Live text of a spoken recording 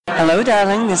Hello,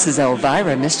 darling. This is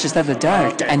Elvira, Mistress of the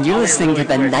Dark, and you're listening to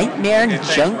the Nightmare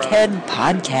Junkhead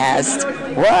Podcast.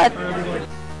 What?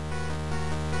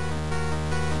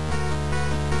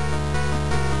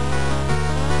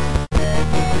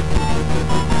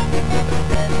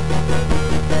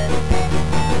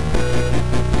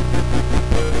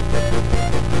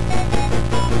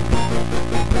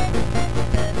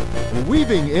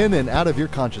 Weaving in and out of your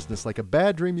consciousness like a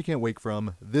bad dream you can't wake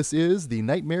from, this is the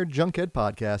Nightmare Junkhead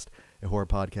Podcast, a horror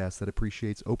podcast that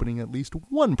appreciates opening at least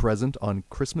one present on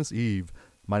Christmas Eve.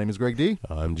 My name is Greg D.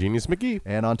 I'm Genius McGee.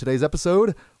 And on today's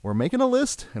episode, we're making a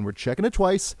list and we're checking it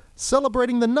twice,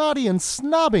 celebrating the naughty and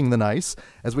snobbing the nice,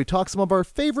 as we talk some of our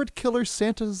favorite killer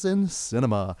Santas in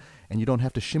cinema. And you don't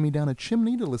have to shimmy down a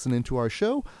chimney to listen into our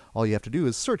show. All you have to do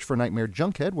is search for Nightmare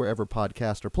Junkhead wherever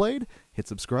podcasts are played, hit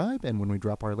subscribe, and when we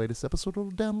drop our latest episode,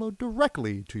 it'll download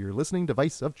directly to your listening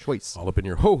device of choice. All up in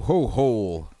your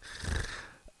ho-ho-hole.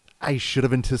 I should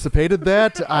have anticipated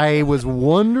that. I was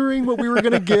wondering what we were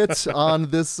going to get on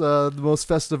this, the most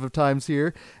festive of times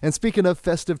here. And speaking of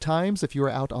festive times, if you are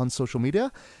out on social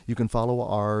media, you can follow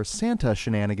our Santa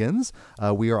shenanigans.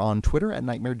 We are on Twitter at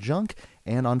Nightmare Junk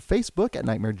and on Facebook at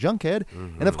Nightmare Junkhead.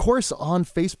 Mm-hmm. And of course, on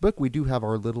Facebook, we do have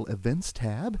our little events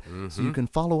tab. Mm-hmm. So you can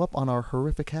follow up on our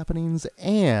horrific happenings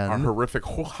and... our horrific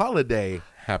holiday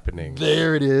happenings.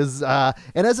 There it is. And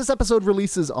as this episode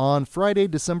releases on Friday,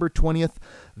 December 20th,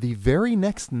 the very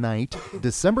next night,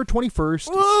 December 21st,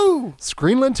 Woo!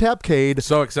 Screenland Tapcade.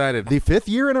 So excited. The 5th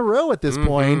year in a row at this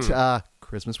point.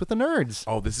 Christmas with the Nerds.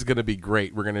 Oh, this is going to be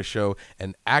great. We're going to show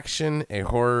an action, a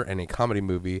horror, and a comedy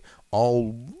movie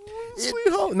all...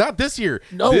 not this year.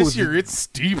 No, this year it's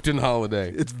steeped in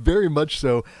holiday. It's very much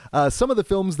so. Some of the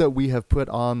films that we have put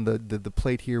on the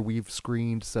plate here, we've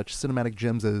screened such cinematic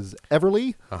gems as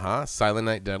Everly, Silent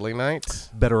Night, Deadly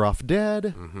Night, Better Off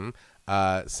Dead,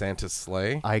 Santa's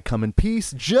Sleigh, I Come in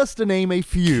Peace, just to name a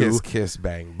few. Kiss Kiss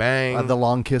Bang Bang, The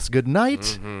Long Kiss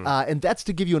Goodnight, and that's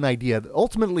to give you an idea.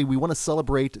 Ultimately, we want to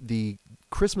celebrate the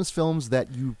Christmas films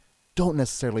that you don't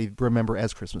necessarily remember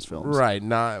as Christmas films. Right.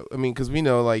 Because we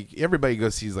know, like, everybody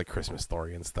goes sees, like, Christmas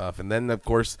Story and stuff. And then, of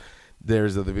course,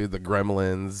 there's the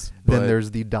Gremlins. Then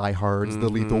there's the Die Hards, the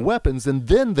Lethal Weapons. And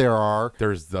then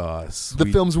there's the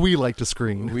films we like to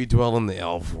screen. We dwell in the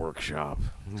Elf Workshop.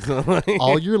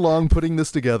 All year long putting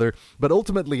this together. But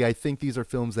ultimately, I think these are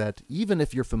films that, even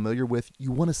if you're familiar with,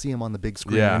 you want to see them on the big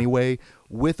screen anyway,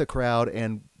 with a crowd.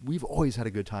 And we've always had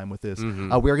a good time with this. We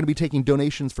are going to be taking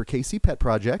donations for KC Pet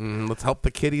Project. Let's help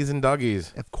the kitties and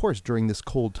doggies. Of course, during this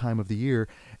cold time of the year.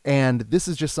 And this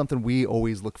is just something we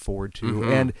always look forward to.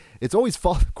 And it's always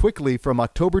quickly from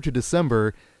October to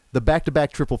December, the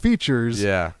back-to-back triple features.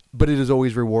 Yeah. But it is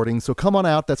always rewarding. So come on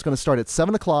out. That's going to start at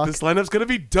 7 o'clock. This lineup's going to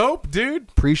be dope,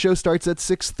 dude. Pre-show starts at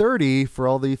 6:30 for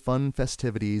all the fun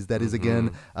festivities. That is,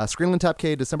 again, Screenland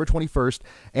Tapcade, December 21st.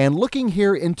 And looking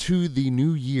here into the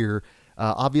new year,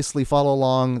 obviously follow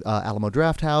along Alamo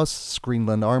Drafthouse,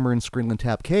 Screenland Armor, and Screenland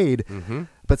Tapcade.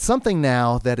 But something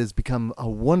now that has become a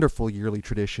wonderful yearly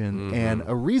tradition and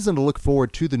a reason to look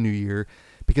forward to the new year,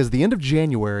 because the end of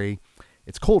January,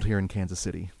 it's cold here in Kansas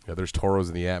City. Yeah, there's toros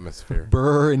in the atmosphere.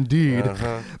 Brr, indeed.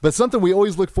 But something we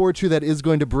always look forward to that is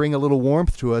going to bring a little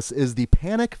warmth to us is the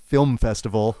Panic Film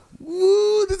Festival.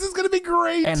 Woo, this is going to be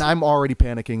great. And I'm already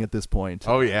panicking at this point.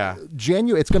 Oh, yeah.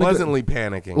 It's going pleasantly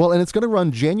panicking. Well, and it's going to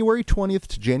run January 20th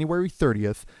to January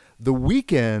 30th. The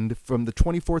weekend from the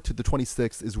 24th to the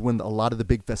 26th is when a lot of the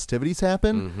big festivities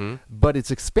happen. But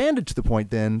it's expanded to the point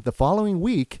then the following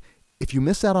week, if you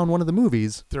miss out on one of the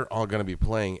movies, they're all going to be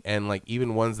playing. And like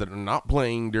even ones that are not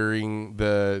playing during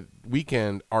the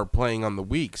weekend are playing on the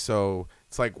week. So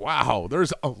it's like, wow,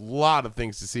 there's a lot of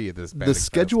things to see at this Panic The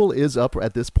schedule is up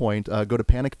at this point. Go to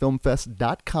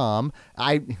panicfilmfest.com.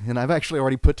 I've actually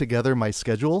already put together my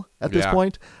schedule at this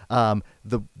point.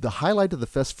 The highlight of the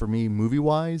fest for me,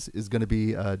 movie-wise, is going to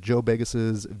be Joe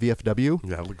Begus's VFW.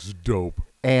 Yeah, it looks dope.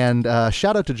 And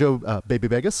shout out to Joe Baby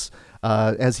Vegas,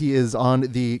 as he is on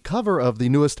the cover of the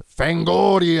newest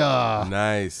Fangoria.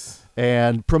 Nice.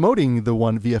 And promoting the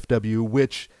one VFW,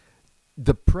 which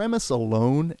the premise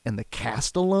alone and the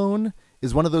cast alone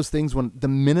is one of those things when the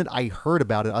minute I heard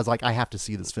about it, I was like, I have to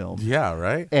see this film. Yeah,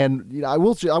 right? And I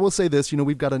will say this,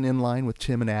 we've got an in-line with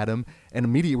Tim and Adam, and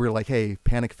immediately we're like, hey,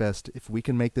 Panic Fest, if we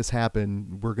can make this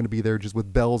happen, we're going to be there just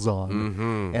with bells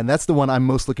on. And that's the one I'm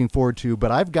most looking forward to,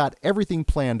 but I've got everything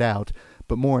planned out.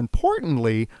 But more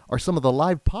importantly are some of the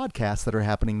live podcasts that are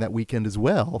happening that weekend as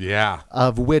well. Yeah.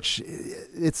 Of which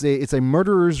it's a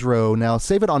Murderer's Row. Now,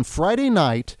 save it on Friday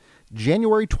night.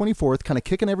 January 24th, kind of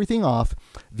kicking everything off,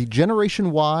 the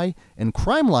Generation Y and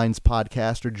Crime Lines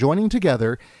podcast are joining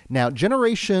together. Now,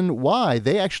 Generation Y,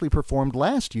 they actually performed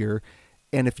last year,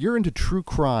 and if you're into true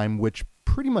crime, which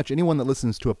pretty much anyone that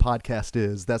listens to a podcast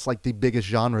is, that's like the biggest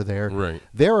genre there. Right.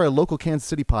 They're a local Kansas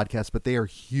City podcast, but they are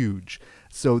huge.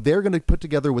 So they're going to put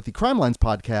together with the Crime Lines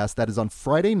podcast. That is on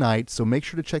Friday night, so make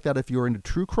sure to check that if you're into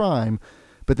true crime.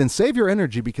 But then save your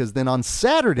energy, because then on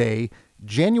Saturday,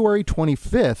 January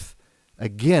 25th,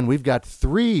 again, we've got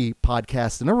 3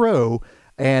 podcasts in a row,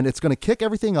 and it's going to kick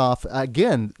everything off,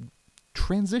 again,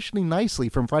 transitioning nicely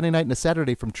from Friday night into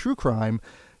Saturday from true crime.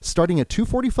 Starting at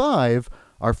 2:45,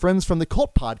 our friends from the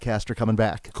Cult Podcast are coming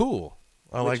back. Cool.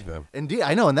 I like them. Indeed,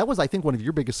 I know, and that was, I think, one of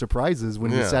your biggest surprises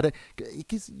when you said it.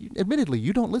 Because, admittedly,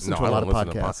 you don't listen to a lot of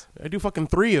podcasts. I do fucking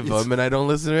 3 of them, and I don't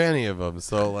listen to any of them.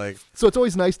 So, so it's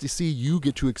always nice to see you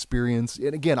get to experience.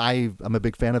 And again, I'm a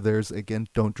big fan of theirs. Again,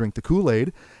 don't drink the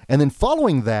Kool-Aid. And then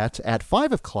following that at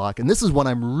 5 o'clock, and this is one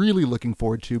I'm really looking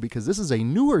forward to because this is a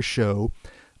newer show,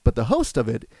 but the host of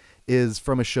it is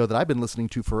from a show that I've been listening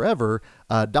to forever,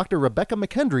 Dr. Rebecca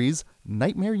McKendry's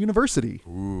Nightmare University.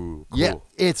 Ooh, cool. Yeah,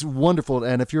 it's wonderful.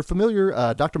 And if you're familiar,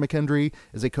 Dr. McKendry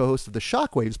is a co-host of the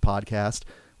Shockwaves podcast,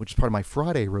 which is part of my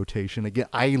Friday rotation. Again,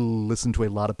 I listen to a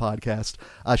lot of podcasts.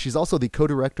 She's also the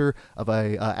co-director of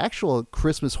a actual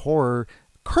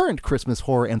current Christmas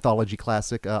horror anthology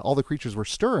classic, All the Creatures Were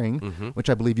Stirring, which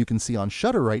I believe you can see on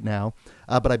Shudder right now.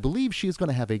 But I believe she's going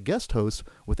to have a guest host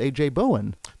with A.J.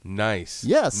 Bowen. Nice.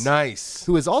 Yes. Nice.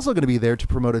 Who is also going to be there to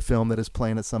promote a film that is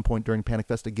playing at some point during Panic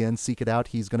Fest. Again, seek it out.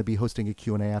 He's going to be hosting a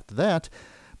Q&A after that.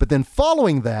 But then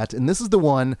following that, and this is the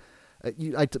one,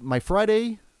 my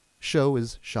Friday show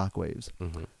is Shockwaves.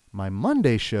 My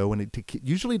Monday show,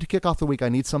 usually to kick off the week, I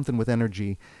need something with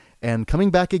energy. And coming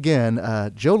back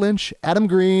again, Joe Lynch, Adam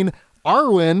Green,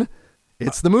 Arwen.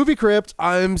 It's the Movie Crypt.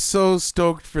 I'm so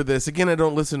stoked for this. Again, I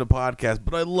don't listen to podcasts,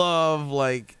 but I love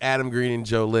Adam Green and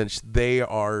Joe Lynch. They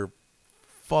are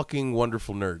fucking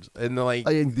wonderful nerds, and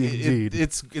Indeed.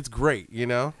 it's great, you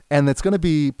know. And it's going to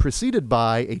be preceded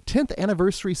by a 10th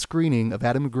anniversary screening of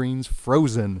Adam Green's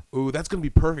Frozen. Ooh, that's going to be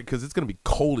perfect because it's going to be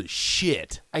cold as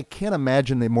shit. I can't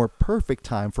imagine a more perfect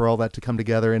time for all that to come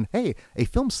together. And hey, a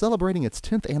film celebrating its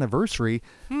 10th anniversary,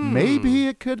 maybe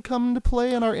it could come to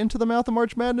play in our Into the Mouth of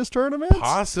March Madness tournament.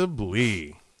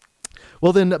 Possibly.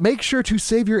 Well, then make sure to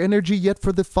save your energy yet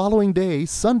for the following day,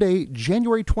 Sunday,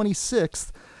 January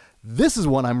 26th. This is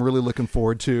one I'm really looking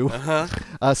forward to.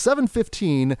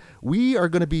 7:15, we are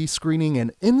going to be screening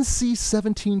an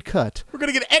NC-17 cut. We're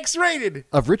going to get X-rated.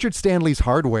 Of Richard Stanley's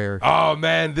Hardware. Oh,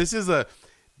 man, this is a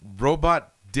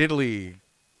robot diddly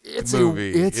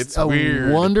movie. It's a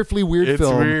weird. Wonderfully weird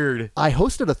film. It's weird. I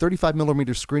hosted a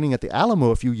 35mm screening at the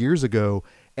Alamo a few years ago,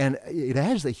 and it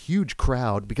has a huge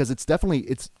crowd because it's definitely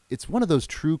it's one of those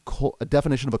true a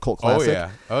definition of a cult classic.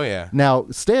 Oh yeah. Now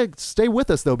stay with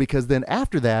us though, because then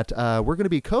after that we're going to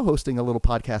be co-hosting a little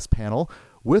podcast panel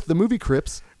with the Movie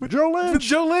Crypts with Joe Lynch. With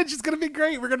Joe Lynch, it's going to be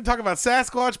great. We're going to talk about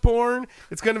Sasquatch porn.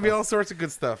 It's going to be all sorts of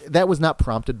good stuff. That was not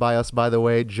prompted by us, by the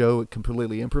way. Joe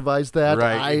completely improvised that.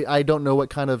 Right. I don't know what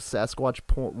kind of Sasquatch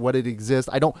porn, what it exists.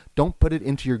 Don't put it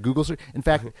into your Google search. In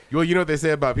fact, well, you know what they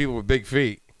say about people with big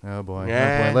feet. Oh boy.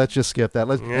 Yeah. Oh boy. Let's just skip that.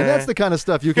 And that's the kind of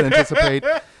stuff you can anticipate.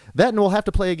 That, and we'll have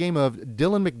to play a game of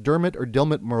Dylan McDermott or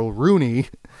Dilmot Mulrooney.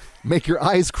 Make your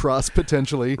eyes cross,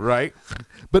 potentially. Right.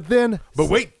 But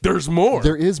wait, there's more.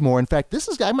 There is more. In fact,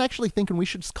 I'm actually thinking we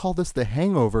should just call this the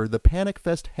Hangover, the Panic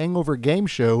Fest Hangover Game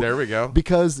Show. There we go.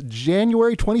 Because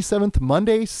January 27th,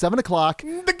 Monday, 7 o'clock.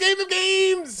 The Game of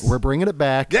Games. We're bringing it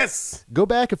back. Yes. Go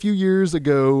back a few years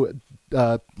ago,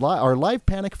 our live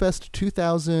Panic Fest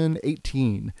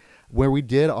 2018, where we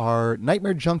did our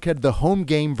Nightmare Junkhead, the home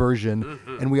game version,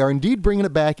 and we are indeed bringing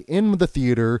it back in the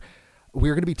theater.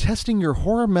 We're going to be testing your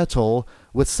horror metal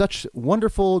with such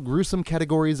wonderful, gruesome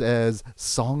categories as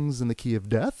Songs in the Key of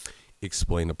Death,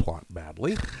 Explain a Plot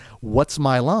Badly, What's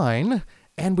My Line,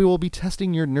 and we will be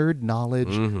testing your nerd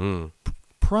knowledge.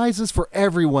 Prizes for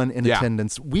everyone in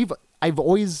attendance.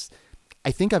 I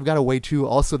think I've got a way too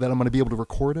also that I'm going to be able to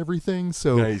record everything,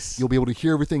 so nice. You'll be able to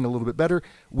hear everything a little bit better.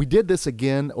 We did this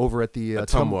again over at the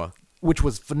Ottumwa, which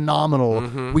was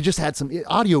phenomenal. We just had some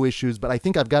audio issues, but I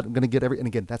think I'm going to get and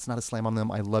again, that's not a slam on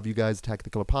them. I love you guys, Attack the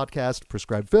Killer Podcast,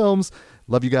 Prescribed Films,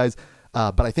 love you guys.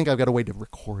 But I think I've got a way to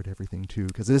record everything too,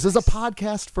 because this is a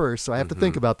podcast first, so I have to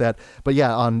think about that. But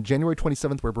yeah, on January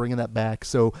 27th, we're bringing that back.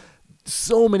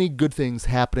 So many good things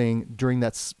happening during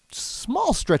that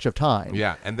small stretch of time.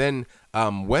 Yeah, and then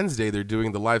Wednesday they're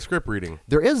doing the live script reading.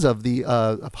 There is of the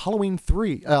of Halloween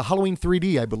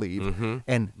 3D, I believe,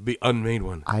 and The unmade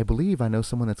one. I believe I know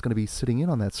someone that's going to be sitting in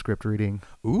on that script reading.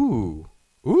 Ooh.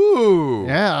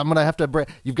 Yeah, I'm gonna have to.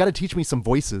 You've got to teach me some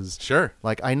voices. Sure.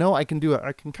 Like I know I can do.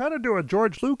 I can kind of do a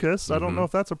George Lucas. I don't know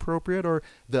if that's appropriate or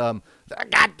the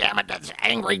God damn it, that's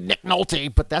angry Nick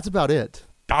Nolte. But that's about it.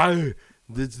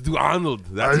 Let's do Arnold.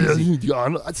 That's easy.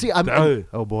 See, I'm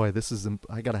oh boy, this is.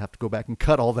 I gotta have to go back and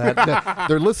cut all that.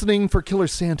 They're listening for Killer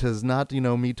Santas, not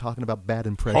me talking about bad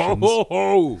impressions. Ho, ho,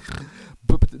 ho.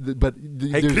 But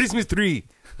Hey, Christmas tree.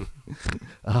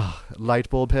 Light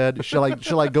bulb head. Shall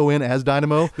I go in as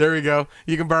Dynamo? There we go.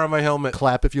 You can borrow my helmet.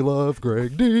 Clap if you love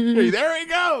Greg D. Hey, there we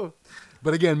go.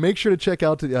 But again, make sure to check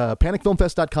out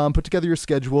panicfilmfest.com. Put together your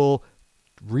schedule,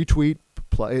 retweet,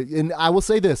 and I will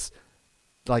say this.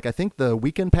 Like, I think the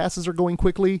weekend passes are going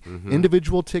quickly.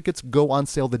 Individual tickets go on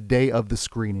sale the day of the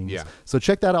screenings. Yeah. So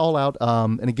check that all out.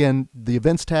 And again, the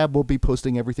events tab will be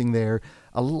posting everything there.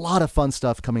 A lot of fun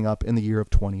stuff coming up in the year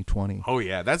of 2020. Oh,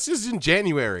 yeah. That's just in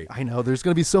January. I know. There's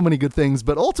going to be so many good things.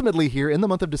 But ultimately here in the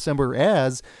month of December,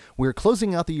 as we're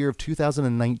closing out the year of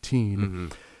 2019,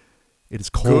 it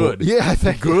is cold. Good. Yeah, I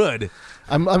think. Good.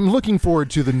 I'm looking forward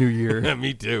to the new year.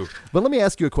 Me too. But let me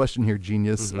ask you a question here,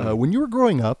 Genius. When you were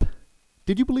growing up,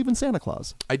 did you believe in Santa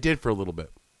Claus? I did for a little bit.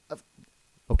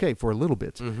 Okay, for a little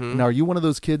bit. Now, are you one of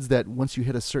those kids that once you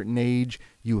hit a certain age,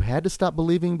 you had to stop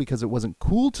believing because it wasn't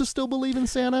cool to still believe in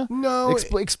Santa? No.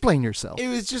 Explain yourself. It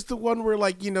was just the one where,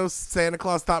 like, Santa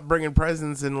Claus stopped bringing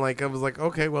presents, and, like, I was like,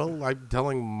 okay, well, I'm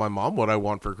telling my mom what I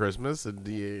want for Christmas, and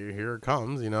here it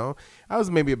comes, I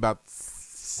was maybe about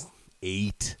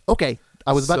 8. Okay.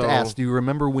 I was about to So- ask, do you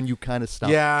remember when you kind of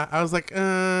stopped? Yeah, I was like,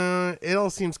 it all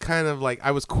seems kind of like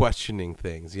I was questioning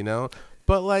things,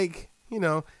 But, like,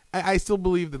 I still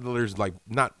believe that there's, like,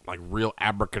 not, like, real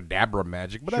abracadabra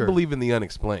magic, but I Sure. believe in the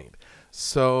unexplained.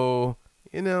 So,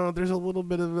 there's a little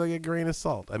bit of, like, a grain of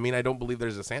salt. I mean, I don't believe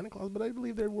there's a Santa Claus, but I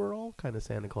believe there were all kind of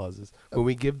Santa Clauses when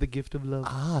we give the gift of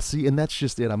love. See, and that's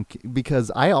just it. Because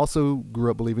I also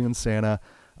grew up believing in Santa.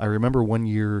 I remember one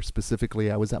year specifically,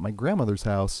 I was at my grandmother's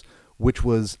house, which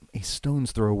was a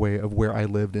stone's throw away of where I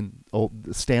lived in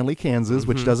old Stanley, Kansas,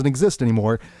 which doesn't exist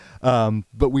anymore. But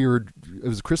it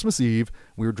was Christmas Eve.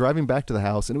 We were driving back to the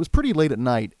house, and it was pretty late at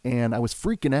night, and I was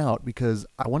freaking out because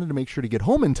I wanted to make sure to get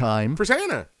home in time. For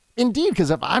Santa. Indeed, because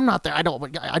if I'm not there, I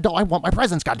want my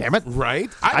presents, goddammit. Right?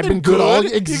 I've been good all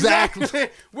exactly.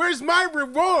 Where's my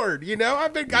reward?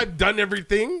 I've done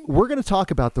everything. We're going to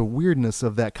talk about the weirdness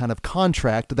of that kind of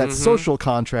contract, that social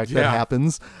contract that Yeah.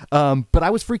 happens. But I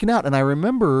was freaking out, and I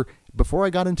remember before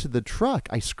I got into the truck,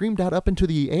 I screamed out up into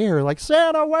the air like,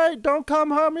 "Santa, wait, don't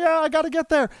come home. Yeah, I got to get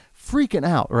there." Freaking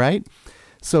out, right?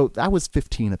 So I was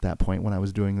 15 at that point when I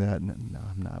was doing that. No,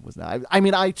 I'm not. I was not. I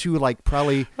mean, I too, like,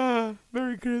 probably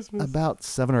Merry Christmas. about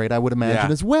 7 or 8, I would imagine,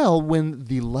 Yeah. as well, when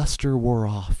the luster wore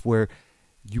off, where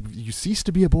you cease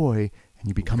to be a boy and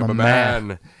you become a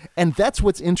man. And that's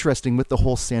what's interesting with the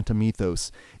whole Santa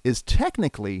mythos is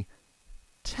technically,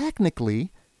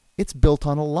 it's built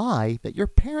on a lie that your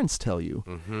parents tell you.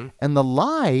 And the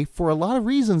lie, for a lot of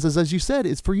reasons, is, as you said,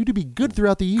 is for you to be good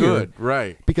throughout the year. Good,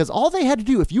 right. Because all they had to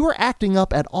do, if you were acting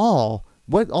up at all,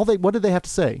 what did they have to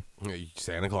say?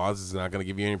 Santa Claus is not going to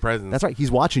give you any presents. That's right. He's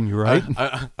watching you, right?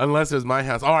 Unless it was my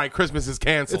house. All right, Christmas is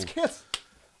canceled. It's canceled.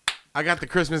 I got the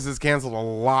Christmas is canceled a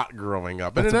lot growing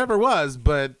up. And it never was,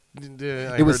 but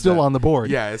It was still on the board.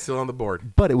 Yeah, it's still on the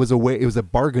board. But it was a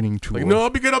bargaining tool. Like, no, I'll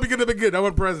be good. I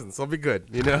want presents. I'll be good.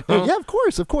 Yeah, of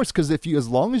course, because as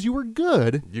long as you were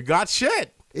good, You got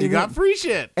shit. You got free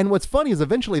shit. And what's funny is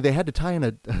eventually they had to tie in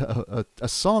a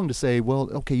song to say, well,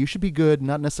 okay, you should be good,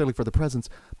 not necessarily for the presents,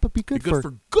 but be good,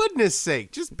 for goodness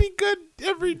sake. Just be good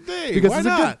every day. because Why it's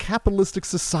not? a good capitalistic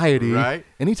society. Right.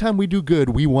 Anytime we do good,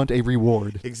 we want a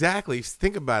reward. Exactly.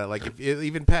 Think about it. Like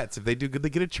even pets, if they do good, they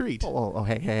get a treat. Oh,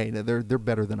 hey, they're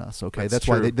better than us. Okay, That's that's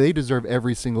why true. they deserve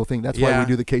every single thing. That's why Yeah. we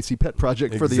do the KC Pet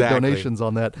Project for the Exactly. donations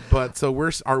on that. But so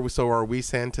are we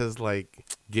Santa's like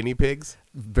guinea pigs?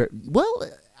 Well,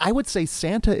 I would say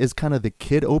Santa is kind of the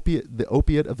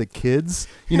opiate of the kids.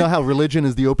 You know how religion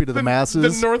is the opiate of the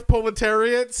masses. The North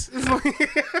Proletariats.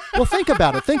 Well, think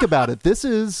about it. This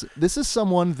is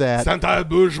someone that Santa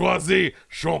bourgeoisie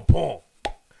champon.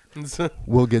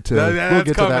 we'll get to. That's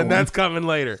to coming. that one. That's coming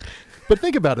later. But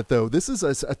think about it, though. This is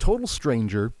a total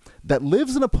stranger that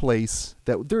lives in a place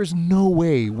that there is no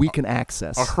way we can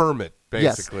access. A hermit,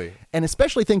 basically. Yes. And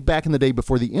especially think back in the day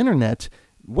before the internet.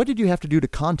 What did you have to do to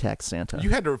contact Santa?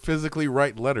 You had to physically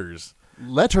write letters.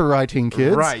 Letter writing,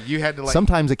 kids. Right. You had to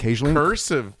Sometimes occasionally.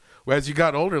 cursive. as you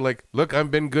got older, like, look,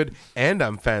 I've been good and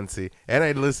I'm fancy and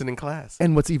I listen in class.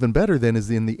 And what's even better then is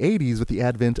in the 80s, with the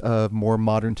advent of more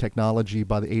modern technology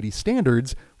by the 80s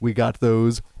standards, we got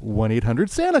those 1-800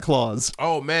 Santa Claus.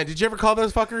 Oh, man. Did you ever call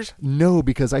those fuckers? No,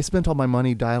 because I spent all my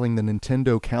money dialing the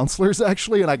Nintendo counselors,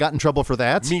 actually, and I got in trouble for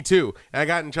that. Me too. I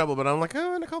got in trouble, but I'm like, oh, I'm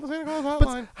going to call the Santa Claus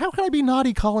hotline. But how can I be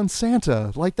naughty calling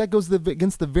Santa? Like, that goes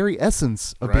against the very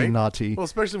essence of being naughty. Well,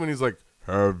 especially when he's like,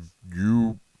 have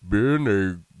you been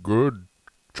a good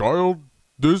child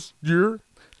this year?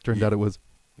 Turned out it was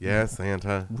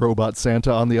Santa. Robot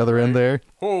Santa on the other end there.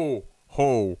 Ho,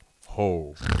 ho,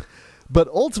 ho. But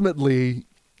ultimately,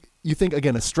 you think,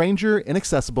 again, a stranger,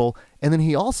 inaccessible, and then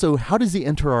he also, how does he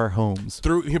enter our homes?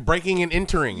 Through breaking and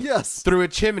entering. Yes. Through a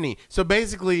chimney. So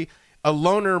basically, a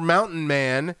loner mountain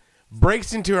man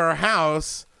breaks into our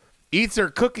house, eats our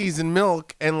cookies and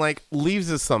milk, and like leaves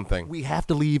us something. We have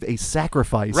to leave a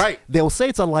sacrifice. Right. They'll say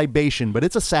it's a libation, but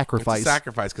it's a sacrifice. It's a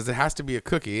sacrifice because it has to be a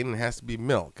cookie and it has to be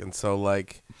milk. And so,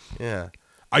 like, yeah.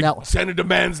 Now, Santa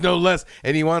demands no less,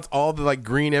 and he wants all the like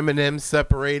green M&Ms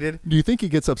separated. Do you think he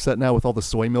gets upset now with all the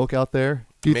soy milk out there?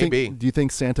 Do you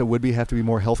think Santa would have to be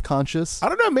more health conscious? I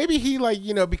don't know. Maybe he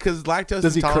because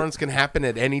lactose intolerance can happen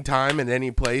at any time, in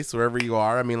any place, wherever you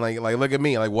are. I mean, like look at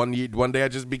me. Like one day I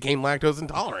just became lactose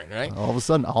intolerant, right? All of a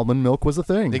sudden, almond milk was a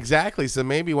thing. Exactly. So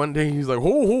maybe one day he's like,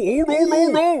 oh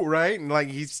no, right? And like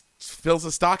he fills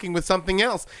a stocking with something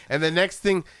else, and the next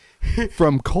thing.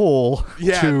 From coal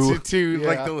to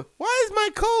like why is my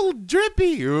coal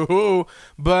drippy? Ooh.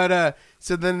 But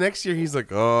so then next year he's like,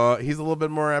 he's a little bit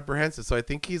more apprehensive. So I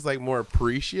think he's like more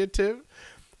appreciative.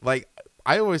 Like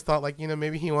I always thought, like,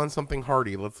 maybe he wants something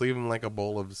hearty. Let's leave him like a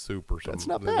bowl of soup or something. That's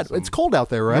not bad. It's cold out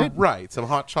there, right? Right. Some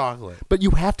hot chocolate. But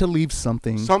you have to leave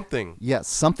something. Something. Yes,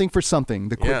 something for something.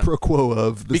 The quid pro quo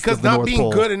of this. Because of the not North being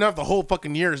Pole. good enough the whole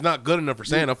fucking year is not good enough for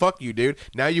Santa. Fuck you, dude.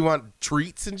 Now you want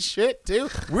treats and shit, too?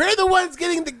 We're the ones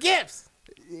getting the gifts.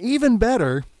 Even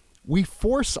better, we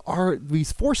force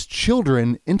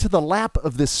children into the lap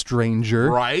of this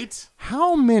stranger. Right.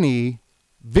 How many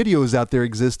videos out there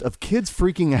exist of kids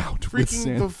freaking out with Freaking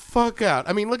Santa? the fuck out.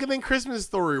 I mean, look at the Christmas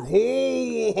Story.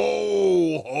 Ho,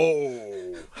 ho,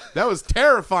 ho. That was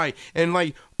terrifying. And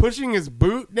like pushing his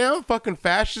boot down, fucking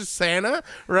fascist Santa,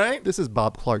 right? This is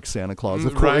Bob Clark's Santa Claus,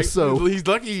 of course. Right? So he's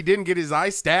lucky he didn't get his eye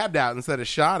stabbed out instead of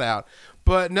shot out.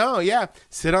 But no, yeah,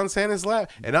 sit on Santa's lap.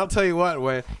 And I'll tell you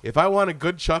what, if I want a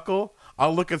good chuckle,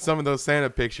 I'll look at some of those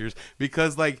Santa pictures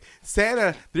because, like,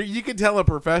 Santa, you can tell a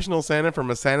professional Santa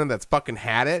from a Santa that's fucking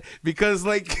had it because,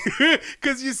 like,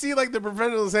 because you see, like, the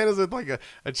professional Santas with, like,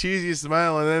 a cheesy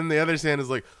smile, and then the other Santa's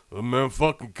like, oh, man,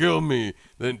 fucking kill me.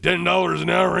 Then $10 an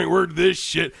hour ain't worth this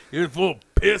shit. You're full of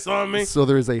piss on me. So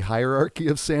there is a hierarchy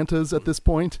of Santas at this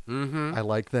point. Mm-hmm. I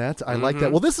like that. I like that.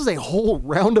 Well, this is a whole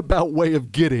roundabout way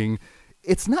of getting.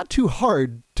 It's not too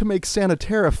hard to make Santa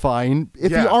terrifying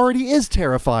if he already is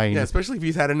terrifying. Yeah, especially if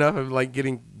he's had enough of like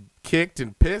getting kicked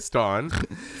and pissed on.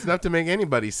 It's enough to make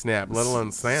anybody snap, let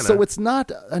alone Santa. So it's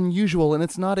not unusual, and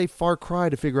it's not a far cry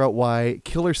to figure out why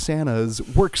Killer Santas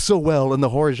work so well in the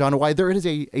horror genre, why there is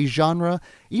a genre,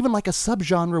 even like a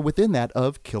subgenre within that,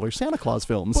 of Killer Santa Claus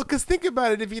films. Well, because think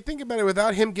about it. If you think about it,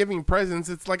 without him giving presents,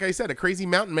 it's like I said, a crazy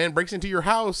mountain man breaks into your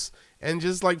house and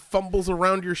just like fumbles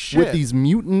around your shit. With these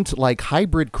mutant, like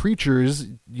hybrid creatures,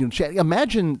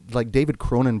 imagine like David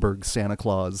Cronenberg's Santa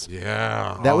Claus.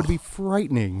 Yeah. That would be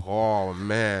frightening. Oh,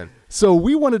 man. So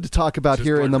we wanted to talk about Just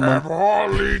here like, in the month.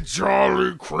 Holly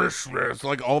Jolly Christmas.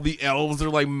 Like all the elves are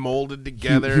like molded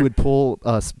together. He would pull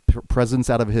presents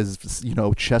out of his,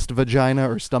 chest vagina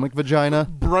or stomach vagina.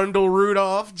 Brundle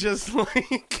Rudolph, just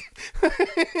like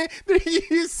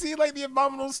you see, like the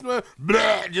abominable snow,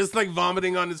 just like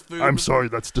vomiting on his food. I'm sorry,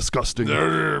 that's disgusting.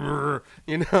 Fucking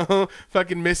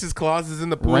Mrs. Claus is in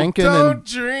the pool. Rankin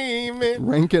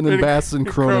and Bass and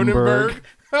Cronenberg.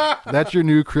 That's your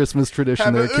new Christmas tradition.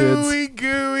 Have there, a kids. ooey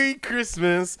gooey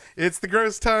Christmas. It's the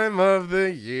gross time of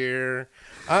the year.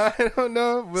 I don't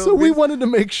know. So we wanted to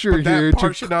make sure here that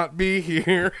part should not be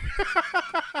here.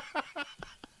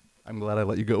 I'm glad I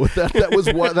let you go with that. That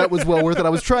was well worth it. I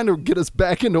was trying to get us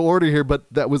back into order here, but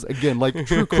that was, again, like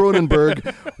true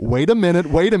Cronenberg. Wait a minute.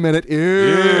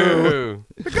 Ew.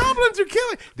 The goblins are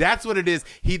killing. That's what it is.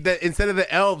 Instead of the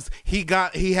elves, he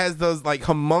has those like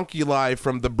homunculi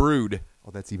from The Brood. Oh,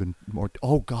 that's even more.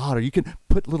 Oh God, you can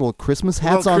put little Christmas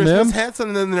hats on Christmas them. Hats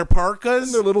and then their parkas,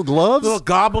 and their little gloves, little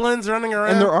goblins running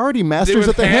around, and they're already masters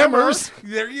at the hammers.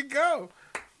 There you go.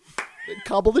 They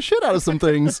cobble the shit out of some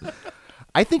things.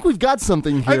 I think we've got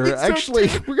something here. So actually,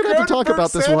 we're gonna have to talk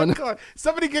about this one.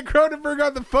 Somebody get Cronenberg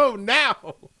on the phone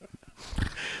now.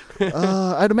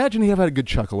 I'd imagine he'd have had a good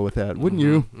chuckle with that, wouldn't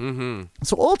you? Mm-hmm.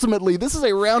 So ultimately, this is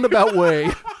a roundabout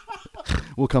way.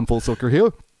 We'll come full circle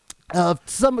here.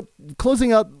 Almost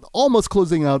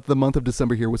closing out the month of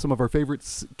December here with some of our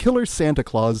favorites, Killer Santa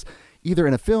Claus, either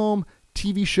in a film,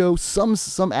 TV show,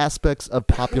 some aspects of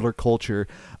popular culture,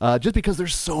 just because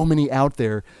there's so many out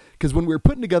there. Because when we were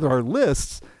putting together our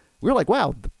lists, we were like,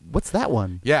 wow, what's that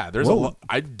one? Yeah, there's a lot.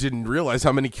 I didn't realize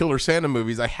how many Killer Santa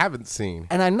movies I haven't seen.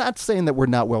 And I'm not saying that we're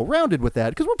not well-rounded with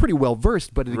that, because we're pretty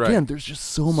well-versed, but again, there's just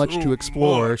so much to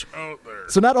explore. Much out there.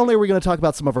 So not only are we going to talk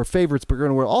about some of our favorites, but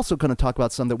we're also going to talk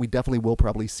about some that we definitely will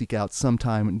probably seek out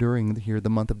sometime during the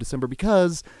month of December,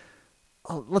 because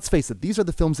let's face it, these are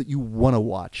the films that you want to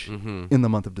watch in the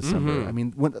month of December. I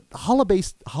mean, when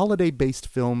holiday-based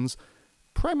films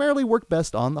primarily work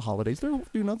best on the holidays. They're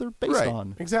based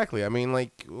on. Exactly. I mean,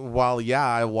 like, while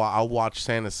I'll watch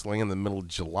Santa Sling in the middle of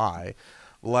July,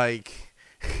 like,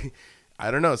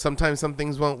 I don't know. Sometimes some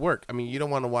things won't work. I mean, you don't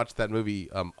want to watch that movie,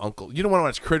 Uncle. You don't want to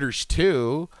watch Critters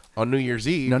 2 on New Year's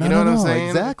Eve. No, you know what I'm saying?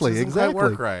 Exactly. It doesn't quite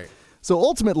work right. So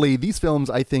ultimately, these films,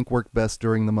 I think, work best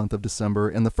during the month of December.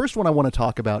 And the first one I want to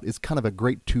talk about is kind of a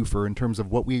great twofer in terms of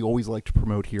what we always like to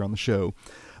promote here on the show.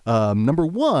 Number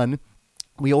one,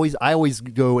 I always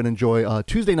go and enjoy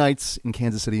Tuesday nights in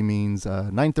Kansas City means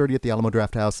 9:30 at the Alamo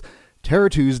Drafthouse, Terror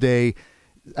Tuesday.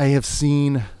 I have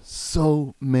seen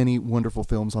so many wonderful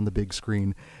films on the big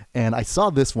screen, and I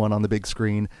saw this one on the big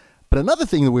screen. But another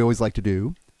thing that we always like to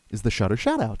do is the Shudder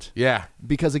shout-out. Yeah.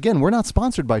 Because, again, we're not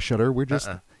sponsored by Shudder. We're just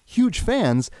huge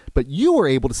fans, but you were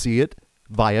able to see it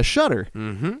via Shudder.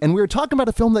 Mm-hmm. And we were talking about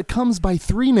a film that comes by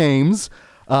three names.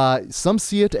 Some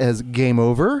see it as Game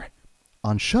Over.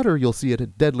 On Shudder, you'll see it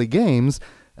at Deadly Games.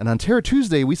 And on Terror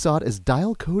Tuesday, we saw it as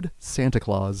Dial Code Santa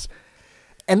Claus.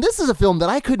 And this is a film that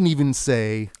I couldn't even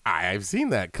say. I've seen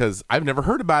that because I've never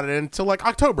heard about it until like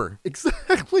October.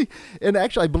 Exactly. And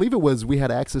actually, I believe we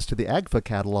had access to the AGFA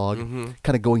catalog,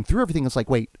 kind of going through everything. It's like,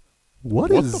 wait,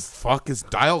 what the fuck is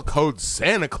Dial Code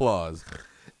Santa Claus?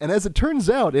 And as it turns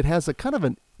out, it has a kind of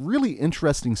a really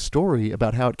interesting story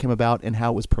about how it came about and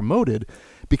how it was promoted.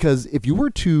 Because if you were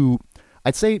to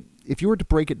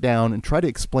break it down and try to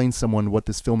explain someone what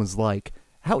this film is like,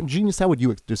 how would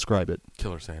you describe it?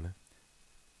 Killer Santa.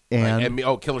 And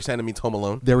Killer Santa means Home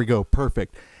Alone. There we go.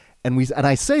 Perfect. And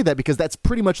I say that because that's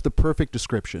pretty much the perfect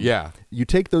description. Yeah. You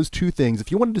take those two things.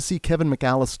 If you wanted to see Kevin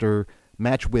McAllister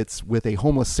match wits with a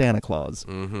homeless Santa Claus,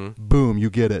 boom, you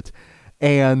get it.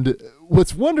 And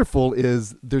what's wonderful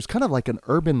is there's kind of like an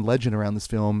urban legend around this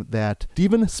film that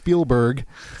Steven Spielberg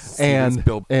and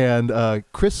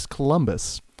Chris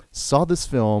Columbus saw this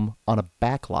film on a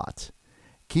backlot.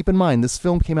 Keep in mind, this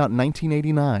film came out in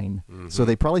 1989, so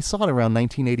they probably saw it around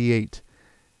 1988.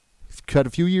 Cut a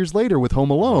few years later with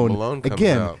Home Alone. Home Alone comes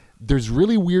again, out. There's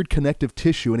really weird connective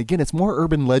tissue, and again, it's more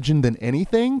urban legend than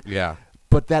anything. Yeah.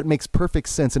 But that makes perfect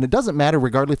sense, and it doesn't matter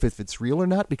regardless if it's real or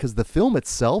not, because the film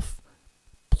itself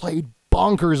played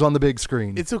bonkers on the big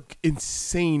screen. It's an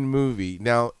insane movie.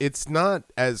 Now, it's not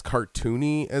as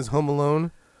cartoony as Home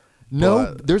Alone.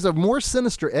 No, there's a more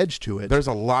sinister edge to it. There's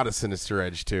a lot of sinister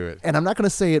edge to it. And I'm not going to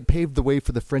say it paved the way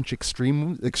for the French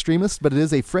extremists, but it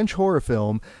is a French horror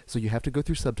film, so you have to go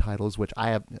through subtitles, which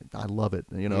I love it.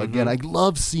 Again, I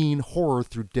love seeing horror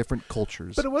through different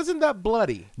cultures. But it wasn't that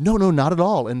bloody. No, not at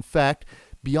all. In fact,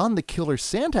 beyond the Killer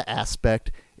Santa aspect,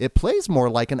 it plays more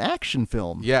like an action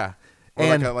film. Yeah.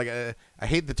 And I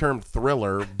hate the term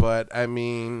thriller, but I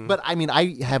mean,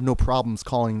 I have no problems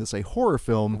calling this a horror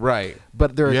film. Right.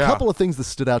 But there are a couple of things that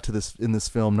stood out in this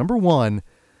film. Number one,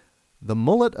 the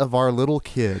mullet of our little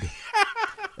kid.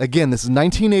 Again, this is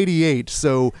 1988,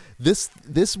 so this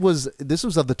was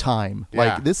of the time. Yeah.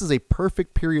 Like, this is a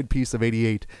perfect period piece of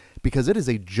 88 because it is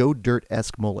a Joe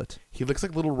Dirt-esque mullet. He looks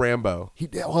like Little Rambo.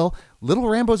 Little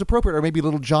Rambo's appropriate, or maybe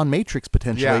Little John Matrix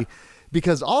potentially. Yeah.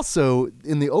 Because also,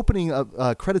 in the opening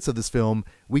credits of this film,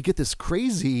 we get this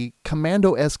crazy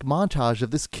commando-esque montage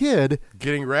of this kid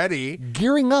getting ready,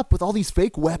 gearing up with all these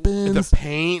fake weapons. The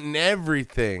paint and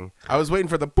everything. I was waiting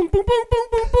for the boom, boom, boom, boom,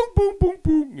 boom, boom, boom, boom,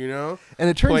 boom, And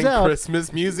it turns playing out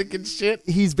Christmas music and shit.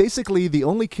 He's basically the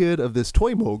only kid of this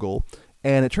toy mogul.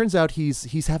 And it turns out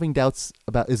he's having doubts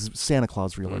about is Santa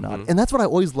Claus real or not. And that's what I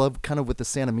always love kind of with the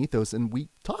Santa mythos. And we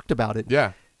talked about it.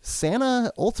 Yeah.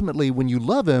 Santa, ultimately, when you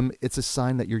love him, it's a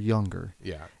sign that you're younger.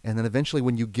 Yeah. And then eventually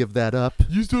when you give that up...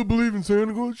 You still believe in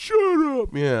Santa Claus? Shut up!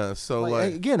 Yeah, so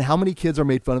again, how many kids are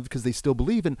made fun of because they still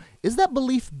believe? And is that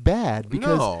belief bad?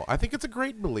 Because, no, I think it's a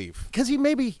great belief. Because he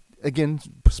may be, again,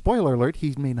 spoiler alert,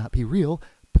 he may not be real,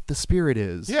 but the spirit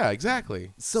is. Yeah,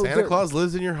 exactly. So Santa Claus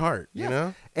lives in your heart, you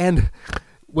know? And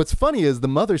What's funny is the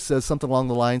mother says something along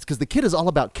the lines, because the kid is all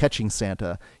about catching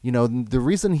Santa. You know, the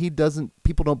reason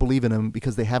people don't believe in him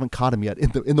because they haven't caught him yet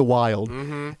in the wild.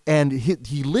 Mm-hmm. And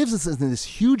he lives in this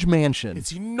huge mansion.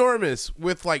 It's enormous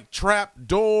with like trap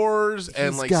doors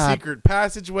and like secret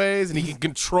passageways, and he can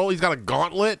control. He's got a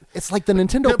gauntlet. It's like the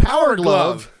Nintendo Power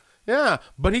Glove. Yeah,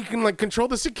 but he can like control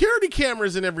the security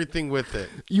cameras and everything with it.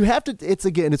 You have to.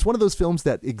 It's one of those films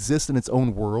that exists in its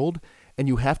own world, and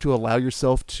you have to allow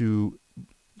yourself to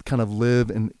kind of live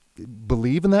and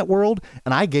believe in that world.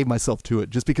 And I gave myself to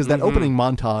it just because that opening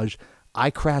montage,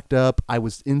 I cracked up. I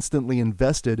was instantly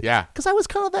invested. Yeah, because I was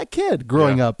kind of that kid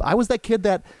growing up. I was that kid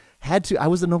that I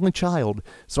was an only child,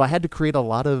 so I had to create a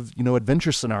lot of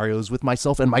adventure scenarios with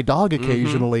myself and my dog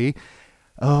occasionally.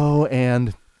 Oh,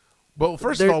 and. Well,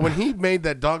 first of all, when he made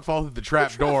that dog fall through the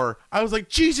trap door, I was like,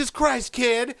 Jesus Christ,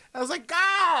 kid. I was like,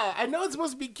 I know it's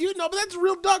supposed to be cute, but that's a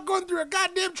real dog going through a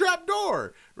goddamn trap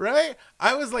door, right?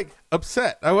 I was like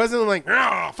upset. I wasn't like,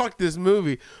 fuck this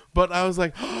movie. But I was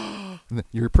like,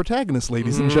 your protagonist,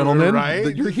 ladies and gentlemen,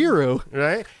 right? Your hero.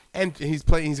 Right? And he's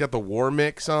got the war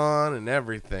mix on and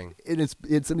everything.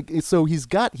 So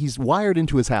he's wired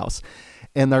into his house.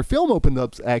 And our film opened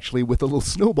up actually with a little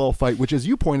snowball fight, which, as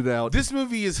you pointed out, this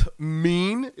movie is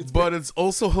mean, but it's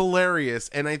also hilarious.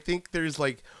 And I think there's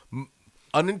like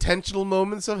unintentional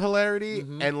moments of hilarity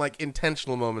and like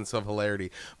intentional moments of hilarity.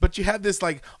 But you have this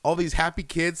like all these happy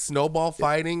kids snowball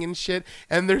fighting and shit.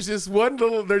 And there's this one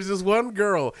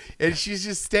girl, and she's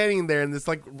just standing there, and this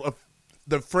like.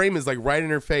 The frame is like right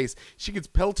in her face. She gets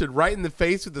pelted right in the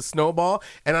face with the snowball,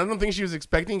 and I don't think she was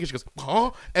expecting it, because she goes,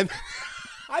 "Huh?" And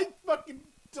I fucking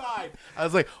died. I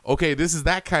was like, okay, this is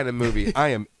that kind of movie. I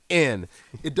am in.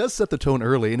 It does set the tone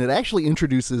early, and it actually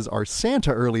introduces our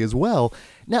Santa early as well.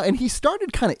 Now, and he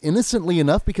started kind of innocently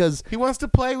enough because he wants to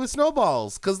play with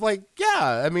snowballs. Because, like,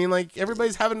 yeah, I mean, like,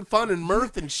 everybody's having fun and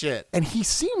mirth and shit. And he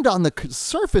seemed on the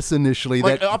surface initially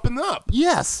like that up and up.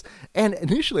 Yes, and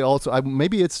initially also,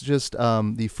 maybe it's just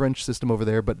the French system over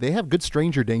there, but they have good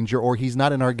stranger danger, or he's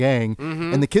not in our gang,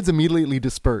 and the kids immediately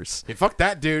disperse. Hey, fuck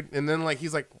that dude, and then like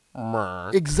he's like,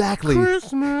 exactly,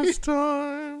 Christmas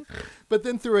time. But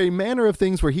then through a manner of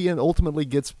things where he ultimately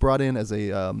gets brought in as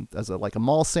a like a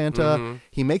mall Santa,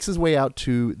 he makes his way out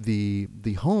to the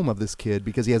home of this kid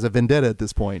because he has a vendetta at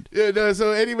this point. Yeah, no,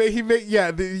 so anyway, he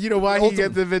why he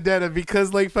gets the vendetta,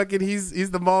 because like fucking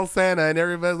he's the mall Santa, and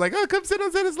everybody's like, oh, come sit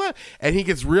on Santa's lap, and he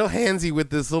gets real handsy with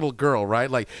this little girl, right?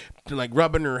 Like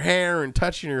rubbing her hair and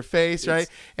touching her face, right?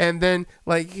 And then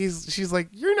like she's like,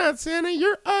 you're not Santa,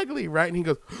 you're ugly, right? And he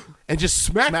goes and just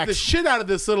smacks the shit out of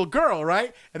this little girl,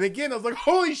 right? And again, I was like,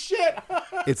 holy shit.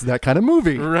 It's that kind of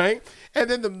movie, right? And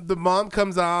then the mom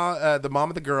comes out, the mom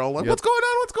of the girl, like, what's going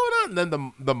on? And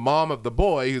then the mom of the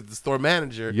boy, who's the store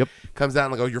manager, comes out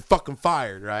and like, oh, you're fucking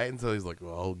fired, right? And so he's like,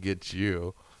 well, I'll get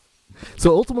you.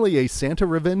 So ultimately a Santa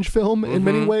revenge film in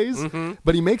many ways,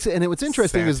 but he makes it, and what's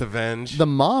interesting is the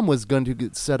mom was going to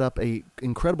set up a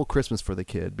incredible Christmas for the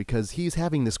kid because he's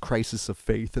having this crisis of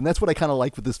faith, and that's what I kind of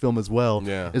like with this film as well.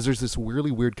 Yeah, is there's this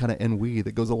really weird kind of ennui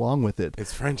that goes along with it.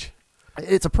 It's French.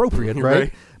 It's appropriate,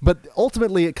 right? But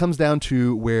ultimately it comes down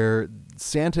to where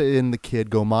Santa and the kid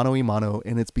go mano a mano,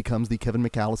 and it becomes the Kevin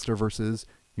McAllister versus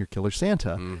your killer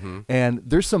Santa. And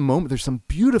there's some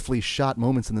beautifully shot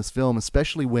moments in this film,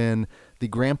 especially when the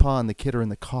grandpa and the kid are in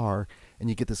the car, and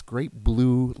you get this great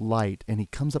blue light, and he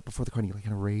comes up before the car, and he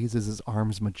kind of raises his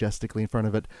arms majestically in front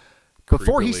of it.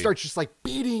 Before he starts just like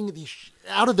beating the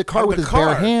out of the car with his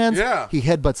bare hands, he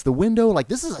headbutts the window. Like,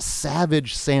 this is a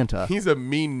savage Santa. He's a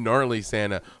mean, gnarly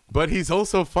Santa, but he's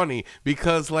also funny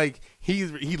because like he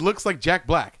looks like Jack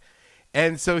Black,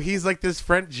 and so he's like this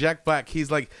French Jack Black.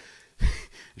 He's like,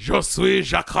 Je suis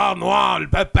Jacques Noir,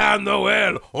 Papa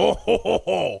Noël, oh ho ho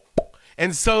ho.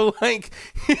 And so like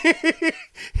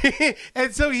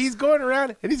and so he's going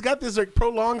around, and he's got this like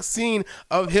prolonged scene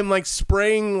of him like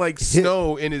spraying like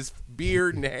snow in his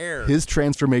beard and hair. His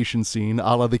transformation scene,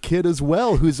 a la the kid as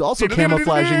well, who's also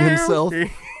camouflaging himself.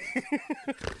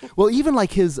 Well, even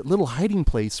like his little hiding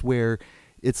place where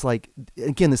it's like,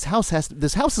 again, this house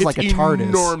is like a TARDIS.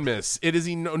 Enormous. It is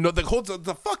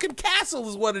the fucking castle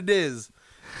is what it is.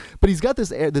 But he's got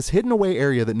this hidden away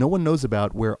area that no one knows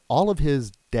about, where all of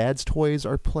his dad's toys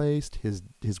are placed, his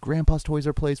grandpa's toys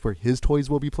are placed, where his toys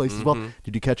will be placed as well.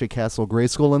 Did you catch a Castle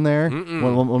Grayskull in there?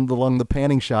 Along the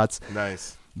panning shots.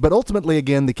 Nice. But ultimately,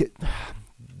 again,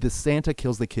 the Santa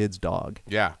kills the kid's dog.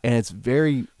 Yeah. And it's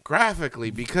very graphically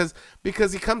because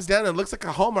he comes down and it looks like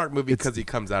a Hallmark movie because he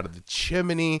comes out of the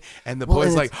chimney and the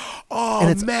boy's like, oh, and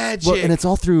it's magic. Well, and it's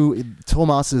all through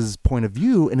Tomas's point of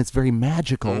view, and it's very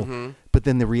magical but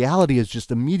then the reality is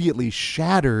just immediately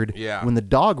shattered when the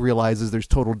dog realizes there's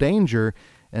total danger.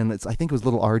 And I think it was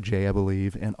little RJ, I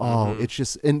believe. And it's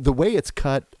just, and the way it's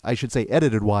cut, I should say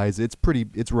edited wise, it's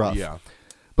rough. Yeah.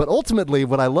 But ultimately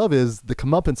what I love is the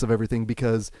comeuppance of everything,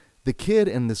 because the kid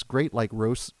and this great like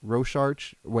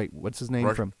Rorschach, wait, what's his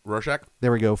name from? Rorschach?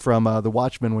 There we go. From The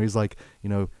Watchmen, where he's like,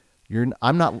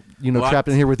 I'm not, trapped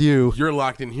in here with you. You're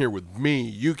locked in here with me.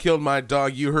 You killed my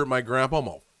dog. You hurt my grandpa. I'm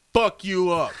gonna fuck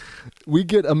you up. We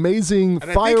get amazing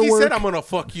and firework. I think he said I'm gonna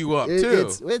fuck you up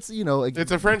too. It's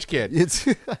it's a French kid.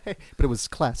 But it was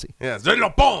classy. Yeah, c'est le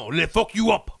bon, let fuck you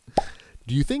up.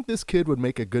 Do you think this kid would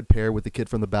make a good pair with the kid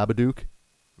from the Babadook?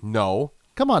 No.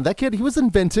 Come on, that kid, he was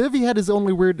inventive. He had his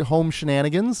own weird home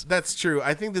shenanigans. That's true.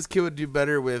 I think this kid would do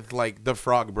better with, like, the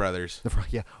Frog Brothers.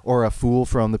 Or a fool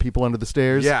from The People Under the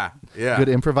Stairs. Yeah. Good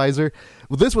improviser.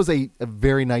 Well, this was a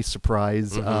very nice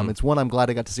surprise. It's one I'm glad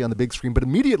I got to see on the big screen. But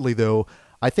immediately, though,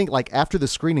 I think, like, after the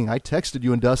screening, I texted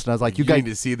you and Dustin. I was like, you guys need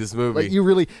to see this movie. Like, you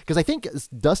really, because I think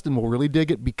Dustin will really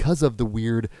dig it because of the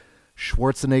weird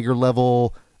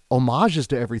Schwarzenegger-level homages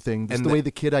to everything, just the way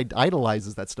the kid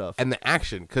idolizes that stuff, and the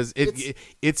action, because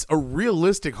it's a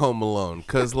realistic Home Alone.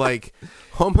 Because like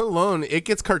Home Alone, it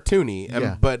gets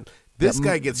cartoony, but this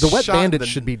guy gets the wet shot bandit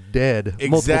should be dead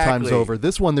multiple times over.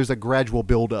 This one, there's a gradual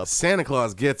build up. Santa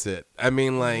Claus gets it. I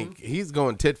mean, like he's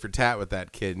going tit for tat with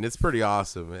that kid, and it's pretty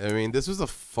awesome. I mean, this was a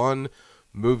fun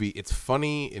movie. It's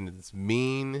funny and it's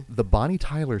mean. The Bonnie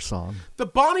Tyler song.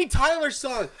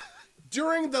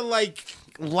 During the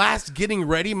last getting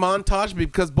ready montage,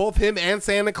 because both him and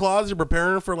Santa Claus are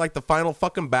preparing for like the final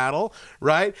fucking battle,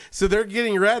 right? So they're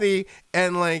getting ready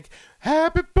and like,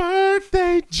 happy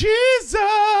birthday,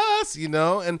 Jesus,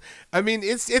 and I mean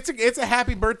it's a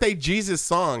happy birthday Jesus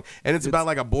song, and it's about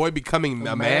like a boy becoming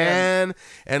a man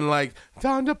and like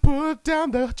time to put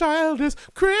down the childish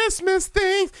Christmas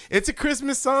things. It's a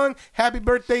Christmas song. Happy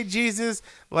birthday, Jesus,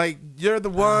 like you're the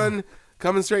one.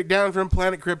 Coming straight down from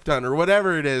planet Krypton or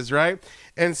whatever it is, right?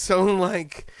 And so,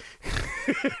 like,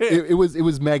 it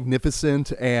was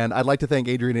magnificent, and I'd like to thank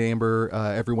Adrian and Amber,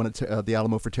 everyone at the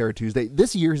Alamo for Terror Tuesday.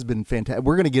 This year has been fantastic.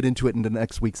 We're going to get into it in the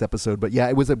next week's episode, but yeah,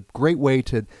 it was a great way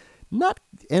to not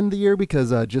end the year,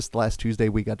 because just last Tuesday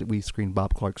we screened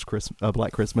Bob Clark's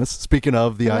Black Christmas. Speaking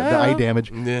of the eye damage,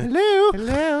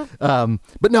 hello.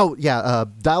 But no,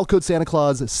 Dial Code Santa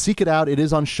Claus, seek it out. It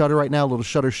is on Shudder right now. A little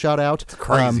Shudder shout out. It's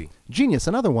crazy. Genius,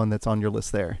 another one that's on your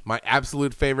list there. My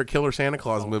absolute favorite Killer Santa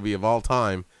Claus movie of all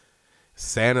time.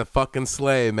 Santa fucking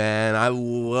Slay, man. I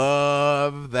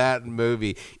love that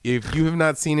movie. If you have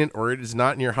not seen it, or it is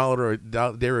not in your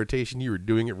holiday rotation, you are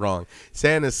doing it wrong.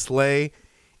 Santa Slay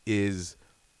is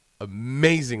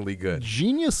amazingly good.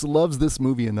 Genius loves this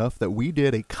movie enough that we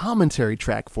did a commentary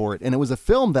track for it, and it was a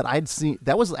film that I'd seen.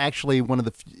 That was actually one of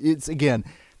the.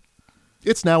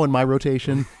 It's now in my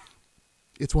rotation.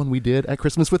 It's one we did at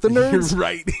Christmas with the Nerds.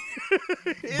 Right.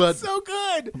 It's so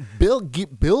good.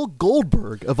 Bill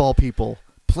Goldberg, of all people,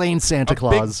 playing Santa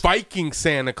Claus. Big Viking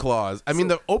Santa Claus. I mean,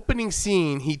 the opening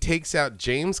scene, he takes out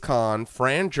James Caan,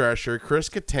 Fran Drescher, Chris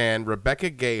Kattan, Rebecca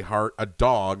Gayheart, a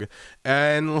dog,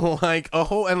 and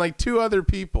like two other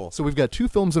people. So we've got two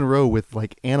films in a row with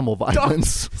like animal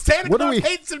violence. Santa Claus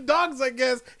hates some dogs, I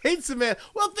guess. Hates some man.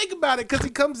 Well, think about it, because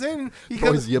he comes in, he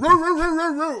goes, yip.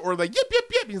 or like, yip, yip,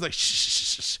 yip. He's like, shh,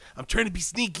 shh, shh, I'm trying to be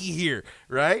sneaky here,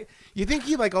 right? You think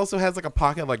he like also has like a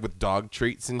pocket like with dog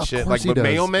treats and shit, like what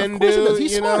mailmen do?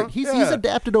 He's smart. He's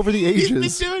adapted over the ages.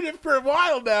 He's been doing it for a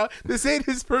while now. This ain't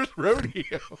his first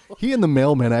rodeo. He and the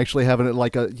mailmen actually having it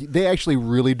like they actually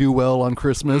really do well on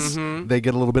Christmas. Mm-hmm. They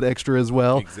get a little bit extra as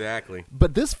well. Exactly.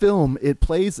 But this film, it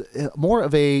plays more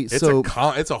of a it's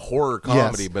a horror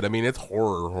comedy, but I mean it's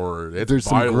horror. There's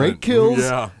violent. Some great kills.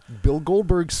 Yeah. Bill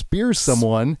Goldberg spears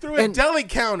someone through a deli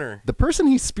counter. The person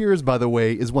he spears, by the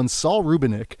way, is one Saul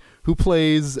Rubinek, who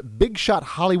plays big shot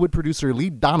Hollywood producer Lee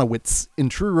Donowitz in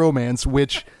True Romance,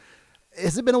 which,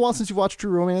 has it been a while since you've watched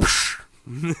True Romance?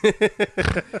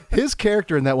 His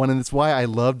character in that one, and it's why I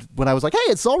loved when I was like,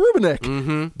 hey, it's Saul Rubinek.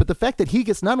 Mm-hmm. But the fact that he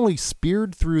gets not only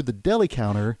speared through the deli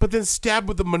counter, but then stabbed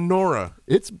with a menorah.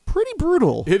 It's pretty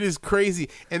brutal. It is crazy.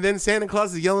 And then Santa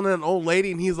Claus is yelling at an old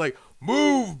lady, and he's like,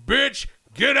 move, bitch,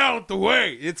 get out the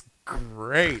way. It's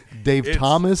great. Dave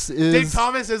Thomas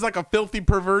is like a filthy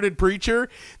perverted preacher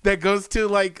that goes to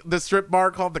like the strip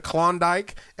bar called the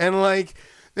Klondike, and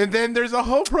then there's a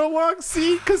whole prolonged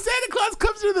scene because Santa Claus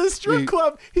comes to the strip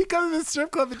club. He comes to the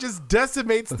strip club and just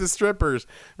decimates the strippers,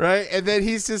 right? And then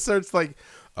he just starts like,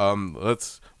 we're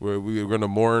going to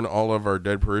mourn all of our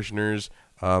dead parishioners.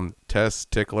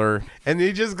 Testickler, and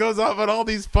he just goes off on all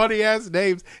these funny ass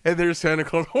names, and there's Santa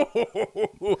Claus,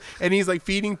 and he's like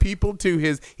feeding people to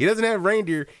he doesn't have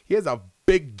reindeer, he has a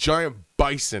big giant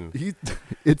bison.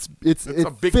 It's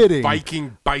a big fitting.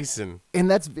 Viking bison, And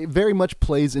that's very much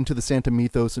plays into the Santa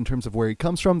mythos in terms of where he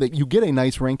comes from, that you get a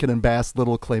nice Rankin and Bass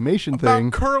little claymation thing.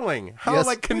 about curling. How Yes.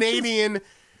 like Canadian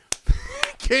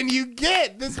can you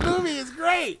get? This movie is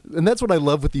great. And that's what I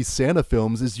love with these Santa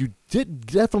films is you did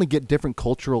definitely get different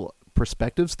cultural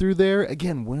perspectives through there.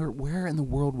 Again, where in the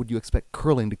world would you expect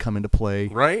curling to come into play?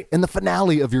 Right? In the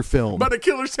finale of your film. But a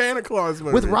killer Santa Claus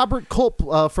movie. With Robert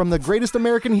Culp from The Greatest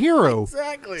American Hero.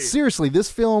 Exactly. Seriously, this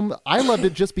film, I loved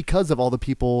it just because of all the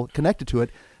people connected to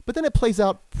it. But then it plays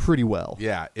out pretty well.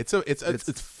 Yeah, it's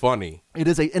funny.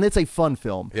 It's a fun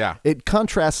film. Yeah. It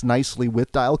contrasts nicely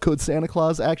with Dial Code Santa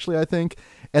Claus, actually, I think.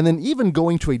 And then even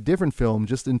going to a different film,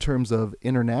 just in terms of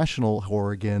international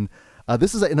horror again,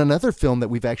 this is in another film that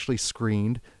we've actually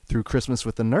screened through Christmas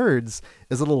with the Nerds,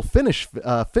 is a little Finnish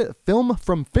film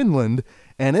from Finland.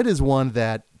 And it is one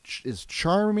that is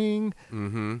charming,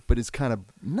 but is kind of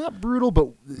not brutal, but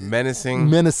Menacing.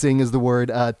 Menacing is the word.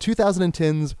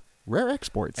 2010's Rare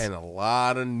Exports. And a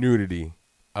lot of nudity.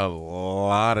 A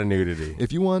lot of nudity.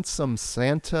 If you want some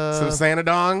Santa... Some Santa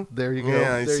dong. There you go.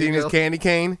 Yeah, you There seen you his go. candy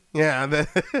cane? Yeah.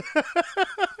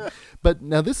 But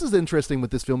now this is interesting with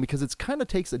this film because it kind of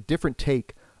takes a different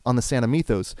take on the Santa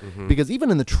mythos. Because even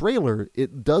in the trailer,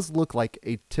 it does look like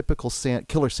a typical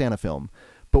Killer Santa film.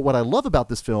 But what I love about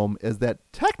this film is that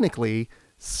technically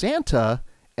Santa,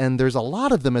 and there's a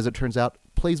lot of them as it turns out,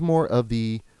 plays more of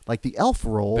the elf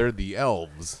role. They're the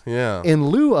elves. Yeah. In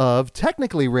lieu of,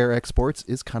 technically Rare Exports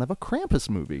is kind of a Krampus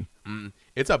movie.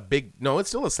 It's a big... No, it's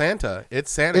still a Santa.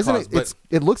 It's Santa Isn't Claus. it? But,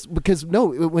 It looks, because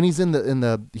when he's in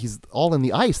the he's all in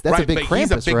the ice. That's right, a big but Krampus,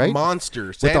 he's a big right? monster.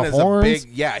 the Santa's a horns.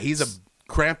 big... Yeah, he's a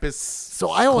Krampus So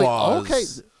I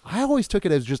always took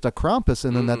it as just a Krampus,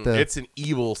 and then it's an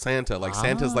evil Santa. Like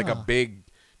Santa's like a big,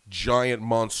 giant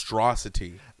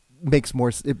monstrosity. makes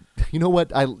more. You know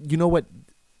what?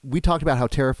 We talked about how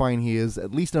terrifying he is.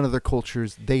 At least in other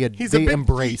cultures, they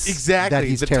embrace exactly that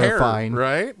he's the terrifying, terror,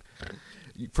 right?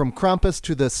 From Krampus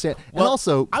to the Well, and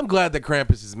also I'm glad that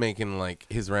Krampus is making like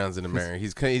his rounds in America.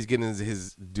 He's getting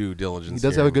his due diligence. he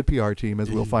does here. have a good PR team,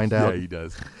 as we'll find out. Yeah, he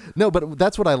does. No, but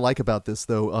that's what I like about this,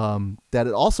 though, that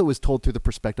it also is told through the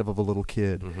perspective of a little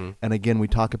kid. And again, we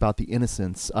talk about the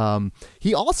innocence.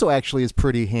 He also actually is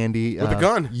pretty handy. With a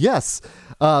gun. Yes.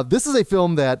 This is a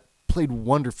film that played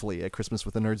wonderfully at Christmas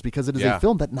with the Nerds because it is a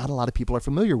film that not a lot of people are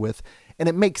familiar with. And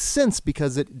it makes sense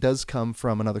because it does come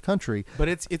from another country. But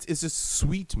it's a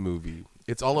sweet movie.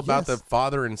 It's all about the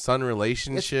father and son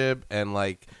relationship and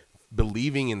like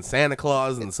believing in Santa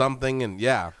Claus and something. And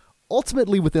yeah.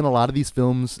 Ultimately, within a lot of these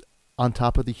films, on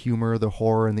top of the humor, the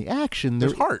horror, and the action,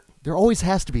 There's heart. There always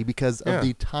has to be because of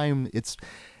the time it's...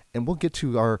 And we'll get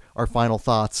to our final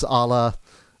thoughts a la...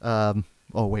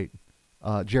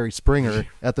 Jerry Springer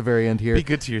at the very end here. Be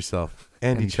good to yourself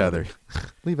and each other.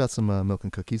 Leave out some milk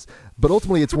and cookies. But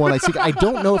ultimately, it's one I see. I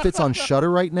don't know if it's on Shudder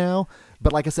right now,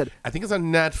 but like I said, I think it's on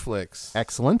Netflix.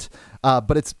 excellent.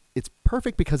 But it's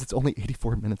perfect because it's only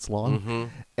 84 minutes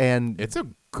long, and It's a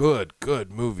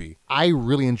good movie, I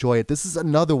really enjoy it. This is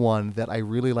another one that I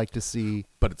really like to see.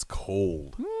 but it's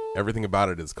cold. Everything about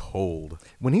it is cold.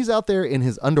 When he's out there in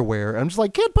his underwear, I'm just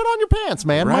like, kid, put on your pants,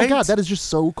 man. My Right? God, that is just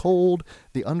so cold.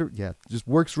 Just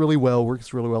works really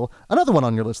well. Another one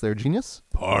on your list there, Genius.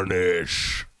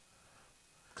 Punish.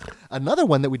 Another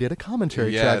one that we did a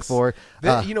commentary track for.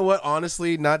 You know what?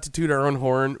 Honestly, not to toot our own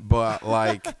horn, but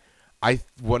like,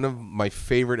 one of my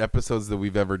favorite episodes that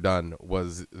we've ever done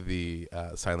was the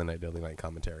Silent Night, Deadly Night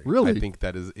commentary. Really? I think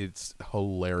it's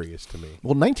hilarious to me.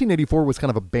 Well, 1984 was kind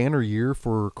of a banner year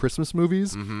for Christmas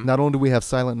movies. Not only do we have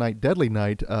Silent Night, Deadly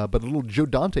Night, but a little Joe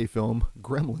Dante film,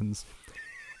 Gremlins.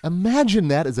 Imagine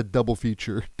that as a double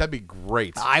feature. That'd be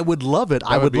great. I would love it.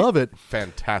 I would love it.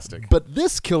 Fantastic. But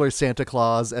this Killer Santa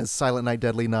Claus as Silent Night,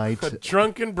 Deadly Night. A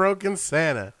drunken, broken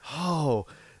Santa. Oh,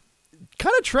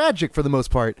 kind of tragic for the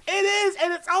most part. It is,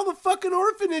 and it's all the fucking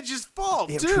orphanage's fault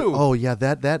too. Oh yeah,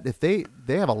 that if they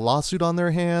have a lawsuit on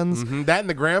their hands. That and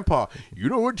the grandpa. You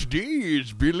know what today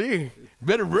is, Billy?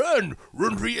 Better run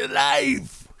for your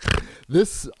life.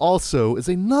 This also is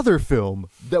another film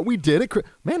that we did.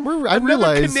 I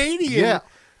realize Canadian. Yeah,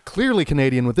 clearly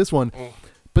Canadian with this one.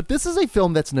 But this is a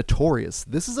film that's notorious.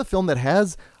 This is a film that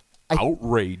has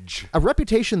Outrage. a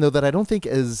reputation, though, that I don't think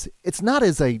is.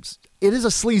 It is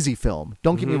a sleazy film.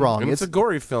 Don't get me wrong. And it's a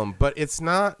gory film, but it's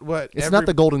not what. It's not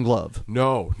the Golden Glove.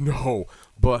 No,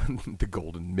 but the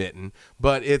Golden Mitten.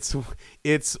 But it's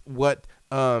what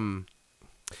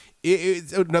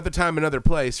it's another time, another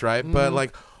place, right? But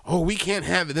like, oh, we can't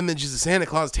have images of Santa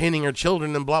Claus taining our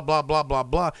children and blah, blah, blah, blah,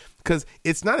 blah. Because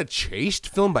it's not a chaste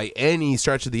film by any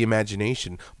stretch of the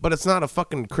imagination, but it's not a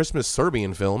fucking Christmas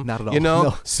Serbian film. Not at all, You know?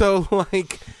 no. So,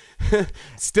 like,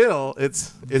 still,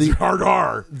 it's hard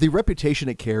R. The reputation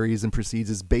it carries and precedes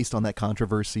is based on that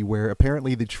controversy where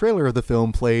apparently the trailer of the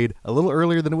film played a little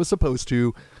earlier than it was supposed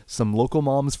to. Some local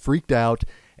moms freaked out.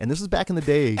 And this is back in the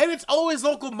day. And it's always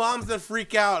local moms that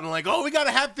freak out and like, oh, we got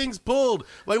to have things pulled.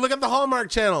 Like, look at the Hallmark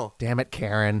Channel. Damn it,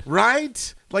 Karen.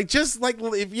 Right? Like, just like,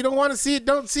 if you don't want to see it,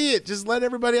 don't see it. Just let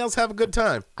everybody else have a good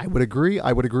time. I would agree.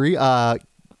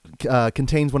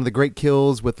 Contains one of the great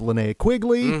kills with Linnea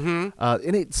Quigley.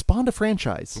 And it spawned a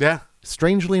franchise. Yeah.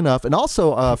 Strangely enough. And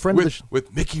also a friend of the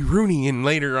with Mickey Rooney and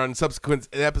later on subsequent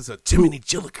episodes, Jiminy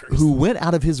Jillikers. who went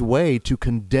out of his way to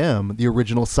condemn the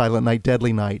original Silent Night,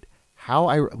 Deadly Night.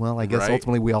 I guess Right.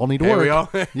 ultimately we all need to Hey,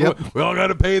 work. we all got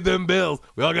to pay them bills.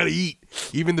 We all got to eat.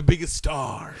 Even the biggest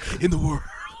star in the world.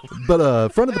 But a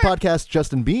friend of the podcast,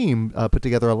 Justin Beam, put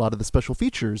together a lot of the special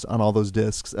features on all those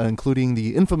discs, including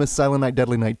the infamous Silent Night,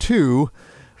 Deadly Night 2,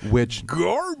 which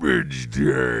Garbage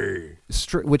Day.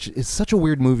 which is such a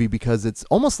weird movie because it's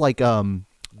almost like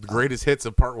The greatest hits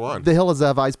of part one. The Hill Has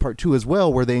Eyes Part 2 as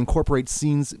well, where they incorporate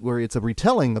scenes where it's a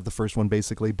retelling of the first one,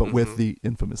 basically, but with the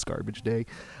infamous Garbage Day.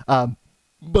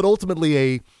 But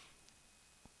ultimately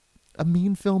a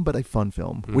mean film, but a fun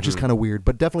film, which is kind of weird,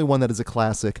 but definitely one that is a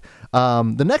classic.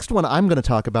 The next one I'm going to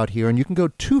talk about here, and you can go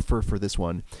twofer for this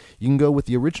one. You can go with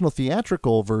the original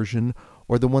theatrical version,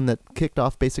 or the one that kicked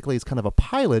off basically as kind of a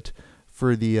pilot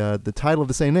for the title of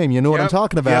the same name. You know what I'm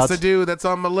talking about? Yes, I do. That's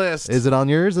on my list. Is it on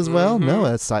yours as well? No,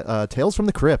 that's Tales from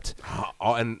the Crypt.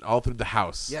 all through the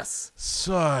house. Yes.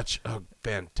 Such a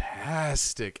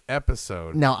fantastic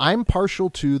episode. Now, I'm partial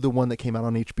to the one that came out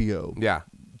on HBO. Yeah.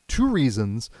 Two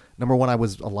reasons. Number one, I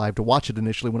was alive to watch it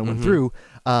initially when it went through,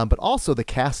 but also the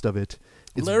cast of it.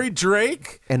 Is Larry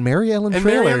Drake and Mary Ellen and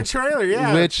Traylor. Mary Ellen Traylor,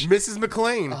 yeah. Which, Mrs.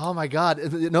 McLean. oh my God.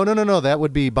 No. That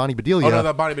would be Bonnie Bedelia. Oh, no,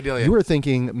 that Bonnie Bedelia. You were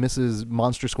thinking Mrs.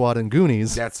 Monster Squad and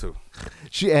Goonies. That's who.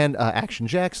 She and Action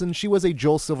Jackson. She was a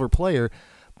Joel Silver player.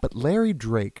 But Larry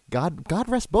Drake, God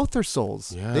rest both their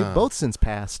souls. Yeah. They've both since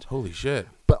passed. Holy shit.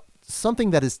 But something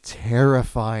that is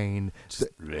terrifying.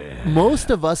 Most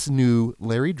of us knew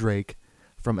Larry Drake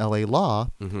from L.A. Law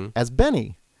as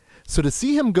Benny. So to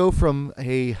see him go from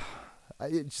his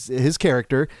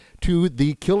character to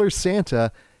the killer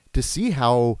Santa, to see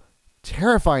how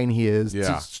terrifying he is,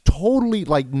 Yeah. to totally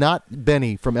like not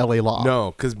Benny from L.A. Law.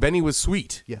 No, because Benny was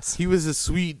sweet. Yes. He was a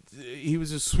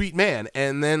sweet man,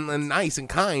 and then nice and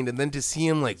kind, and then to see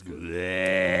him like,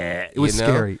 It was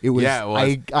scary. It was. Yeah, it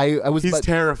was. I was. He's but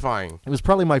terrifying. it was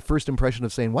probably my first impression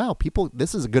of saying, "Wow,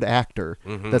 this is a good actor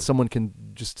that someone can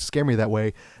just scare me that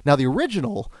way." Now the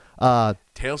original,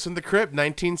 Tales from the Crypt,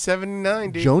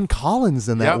 1979, dude. Joan Collins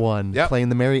in that Yep, one, yep. playing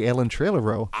the Mary Ellen Traylor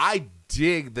role. I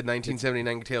dig the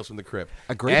 1979 Tales from the Crypt.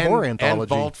 A great horror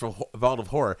anthology. And Vault of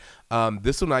Horror.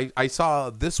 This one, I saw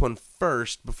this one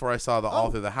first before I saw the All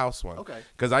Through the House one. Okay.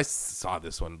 Because I saw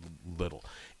this one little.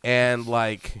 And,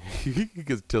 like,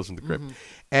 because Tales from the Crypt.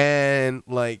 And,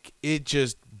 like, it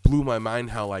just blew my mind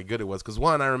how, like, good it was. Because,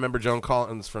 one, I remember Joan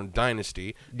Collins from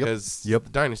Dynasty. Because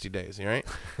Dynasty days, right?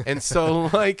 And so,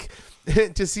 like,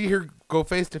 to see her go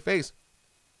face to face.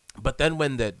 But then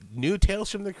when the new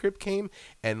Tales from the Crypt came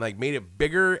and like made it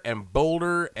bigger and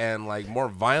bolder and like more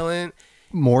violent,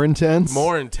 More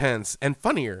intense, and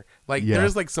funnier. Like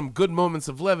there's like some good moments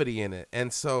of levity in it,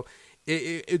 and so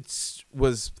it's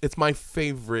my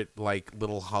favorite like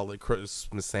little Holiday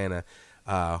Christmas Santa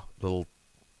little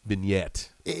vignette.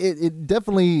 It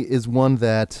definitely is one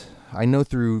that I know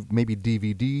through maybe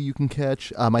DVD you can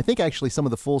catch. I think actually some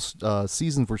of the full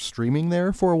seasons were streaming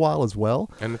there for a while as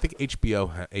well. And I think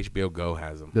HBO Go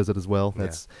has them. Does it as well? Yeah.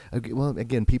 That's well.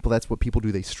 Again, that's what people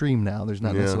do. They stream now. There's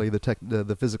not necessarily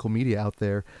the physical media out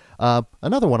there.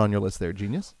 Another one on your list there,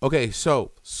 Genius. Okay,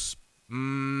 so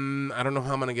I don't know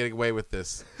how I'm gonna get away with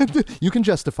this. You can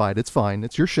justify it. It's fine.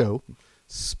 It's your show.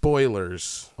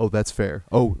 Spoilers. Oh, that's fair.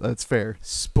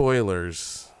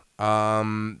 Spoilers.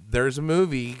 There's a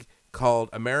movie called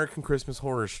American Christmas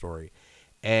Horror Story,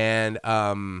 and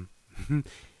how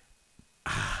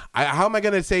am I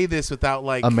going to say this without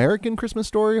like American Christmas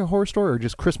Story, Horror Story, or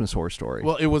just Christmas Horror Story?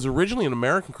 Well, it was originally an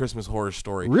American Christmas Horror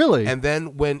Story, really, and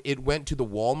then when it went to the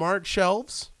Walmart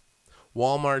shelves,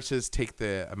 Walmart says take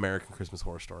the American Christmas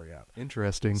Horror Story out.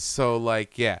 Interesting. So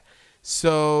like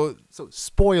So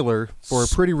spoiler for a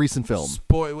pretty recent film.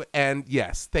 And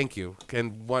yes, thank you.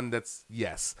 And one that's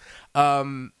yes.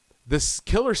 this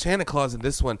killer Santa Claus in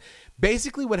this one,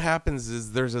 basically what happens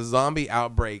is there's a zombie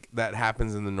outbreak that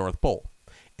happens in the North Pole,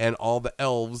 and all the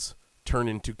elves turn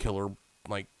into killer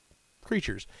like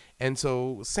creatures, and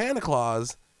so Santa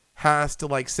Claus has to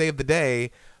like save the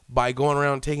day by going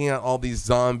around taking out all these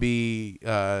zombie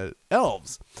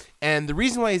elves. And the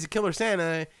reason why he's a killer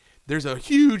Santa, there's a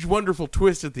huge, wonderful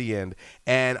twist at the end,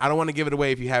 and I don't want to give it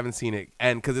away if you haven't seen it.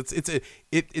 And because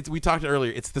it's we talked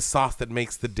earlier, it's the sauce that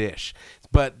makes the dish.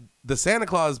 But the Santa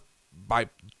Claus, by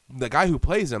the guy who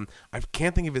plays him, I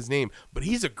can't think of his name, but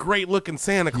he's a great looking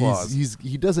Santa Claus.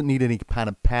 He doesn't need any kind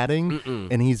of padding,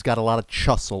 and he's got a lot of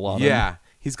chussle on him. Yeah.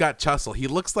 He's got chussle. He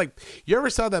looks like... You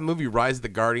ever saw that movie Rise of the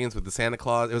Guardians with the Santa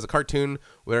Claus? It was a cartoon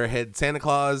where it had Santa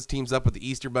Claus teams up with the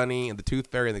Easter Bunny and the Tooth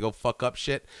Fairy, and they go fuck up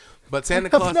shit. But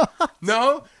Santa Claus...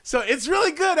 No? So it's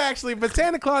really good, actually. But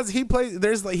Santa Claus, he plays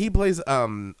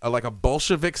like a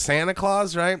Bolshevik Santa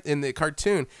Claus, right? In the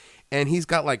cartoon. And he's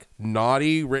got like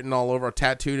naughty written all over,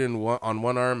 tattooed on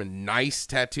one arm, and nice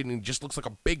tattooed, and he just looks like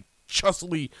a big,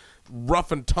 chussly,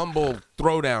 rough and tumble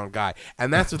throwdown guy.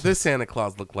 And that's what this Santa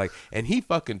Claus looked like. And he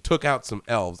fucking took out some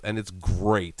elves, and it's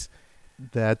great.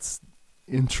 That's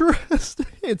interesting.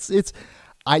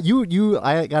 I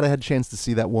got a chance to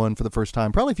see that one for the first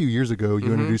time probably a few years ago.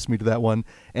 You introduced me to that one,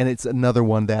 and it's another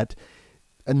one that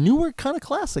a newer kind of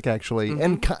classic actually,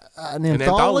 and an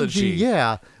anthology,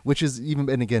 yeah, which is even.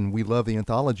 And again, we love the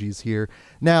anthologies here.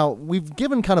 Now we've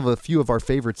given kind of a few of our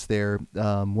favorites there,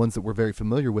 ones that we're very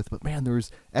familiar with. But man,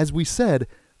 as we said,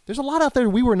 there's a lot out there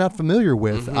we were not familiar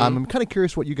with. I'm kind of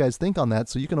curious what you guys think on that.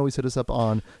 So you can always hit us up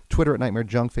on Twitter at Nightmare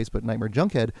Junk, Facebook Nightmare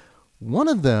Junkhead. One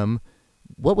of them,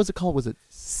 what was it called? Was it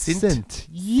Sint?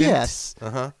 Yes.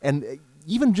 And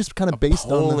even just kind of based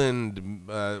Poland,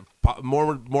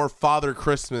 more Father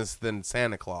Christmas than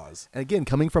Santa Claus. And again,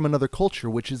 coming from another culture,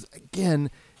 which is again,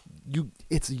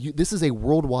 this is a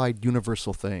worldwide,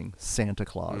 universal thing, Santa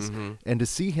Claus, and to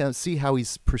see how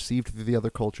he's perceived through the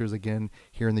other cultures. Again,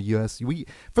 here in the U.S.,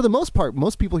 for the most part,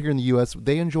 most people here in the U.S.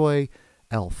 they enjoy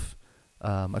Elf.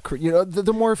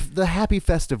 The happy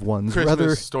festive ones,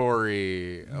 Christmas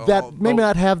Story that may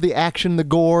not have the action, the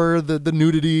gore, the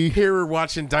nudity. Here we're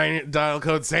watching Dial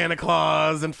Code Santa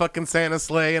Claus and fucking Santa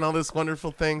Sleigh and all this wonderful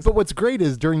things. But what's great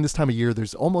is during this time of year,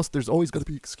 there's always going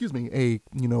to be,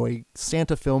 a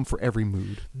Santa film for every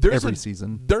mood, every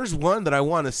season. There's one that I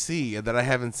want to see that I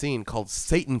haven't seen called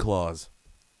Satan Claus.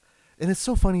 And it's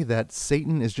so funny that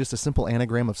Satan is just a simple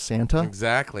anagram of Santa.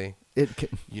 Exactly.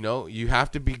 You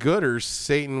have to be good or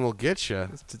Satan will get you.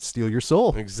 To steal your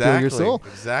soul. Exactly. Steal your soul.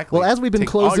 Exactly. Well, as we've been Take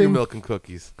closing... all your milk and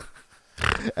cookies.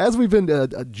 As we've been... no,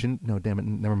 damn it.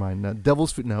 Never mind.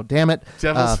 Devil's food... No, damn it.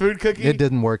 Devil's food cookie? It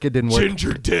didn't work.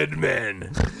 Ginger dead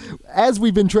men. As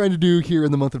we've been trying to do here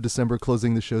in the month of December,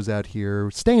 closing the shows out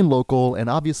here, staying local, and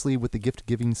obviously with the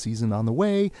gift-giving season on the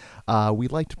way,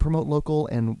 we'd like to promote local,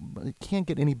 and it can't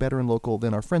get any better in local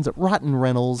than our friends at Rotten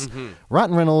Rentals.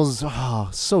 Rotten Rentals,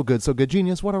 so good, so good.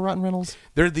 Genius, what are Rotten Rentals?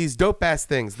 They're these dope-ass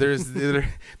things. There's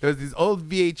these old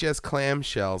VHS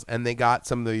clamshells, and they got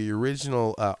some of the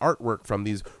original artwork from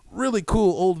these really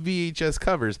cool old VHS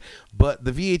covers, but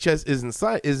the VHS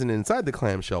isn't inside the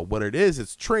clamshell. What it is,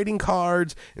 it's trading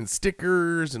cards and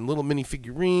stickers and little mini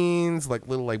figurines, like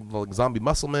little like zombie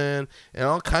muscle men and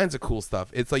all kinds of cool stuff.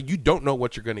 It's like you don't know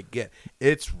what you're gonna get.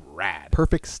 It's rad.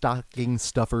 Perfect stocking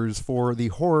stuffers for the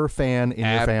horror fan in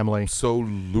your family.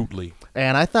 Absolutely.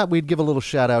 And I thought we'd give a little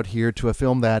shout out here to a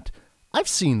film that I've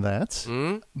seen that,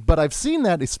 but I've seen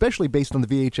that especially based on the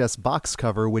VHS box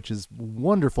cover, which is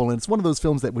wonderful, and it's one of those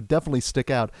films that would definitely stick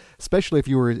out, especially if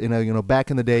you were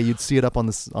back in the day, you'd see it up on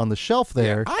the shelf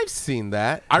there. Yeah, I've seen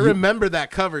that. I remember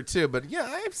that cover too, but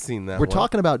yeah, I've seen that. We're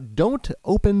talking about Don't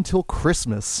Open Till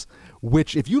Christmas,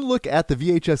 which if you look at the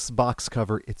VHS box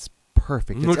cover, it's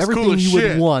perfect. It's everything cool you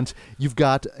shit. would want. You've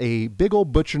got a big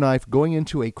old butcher knife going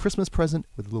into a Christmas present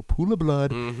with a little pool of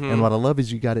blood. And what I love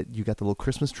is you got the little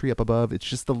Christmas tree up above. It's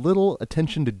just the little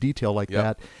attention to detail like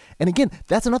that. And again,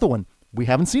 that's another one. We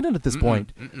haven't seen it at this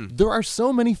point. There are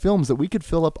so many films that we could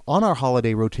fill up on our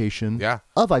holiday rotation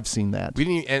of I've seen that. We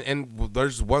didn't, and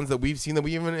there's ones that we've seen that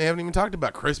we haven't even talked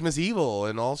about. Christmas Evil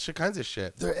and all kinds of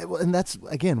shit. And that's,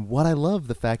 again, what I love.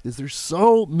 The fact is there's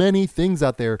so many things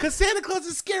out there. Because Santa Claus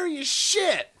is scary as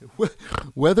shit.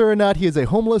 Whether or not he is a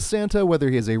homeless Santa, whether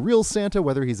he is a real Santa,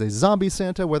 whether he's a zombie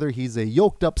Santa, whether he's a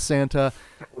yoked up Santa,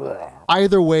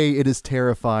 either way, it is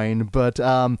terrifying. But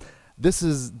this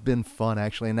has been fun,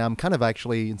 actually, and now I'm kind of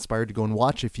actually inspired to go and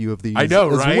watch a few of these as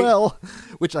well,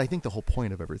 which I think the whole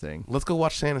point of everything. Let's go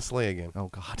watch Santa Sleigh again. Oh,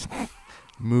 God.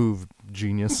 Move,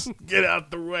 genius. Get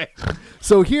out the way.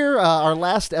 So here, our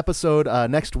last episode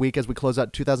next week as we close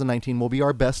out 2019 will be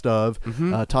our best of,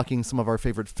 talking some of our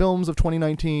favorite films of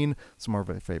 2019, some of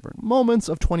our favorite moments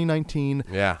of 2019,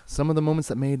 Yeah. some of the moments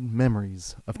that made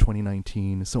memories of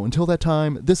 2019. So until that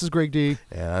time, this is Greg D.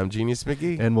 And I'm Genius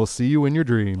Mickey. And we'll see you in your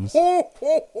dreams. Ho,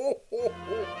 ho, ho, ho,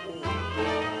 ho,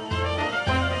 ho.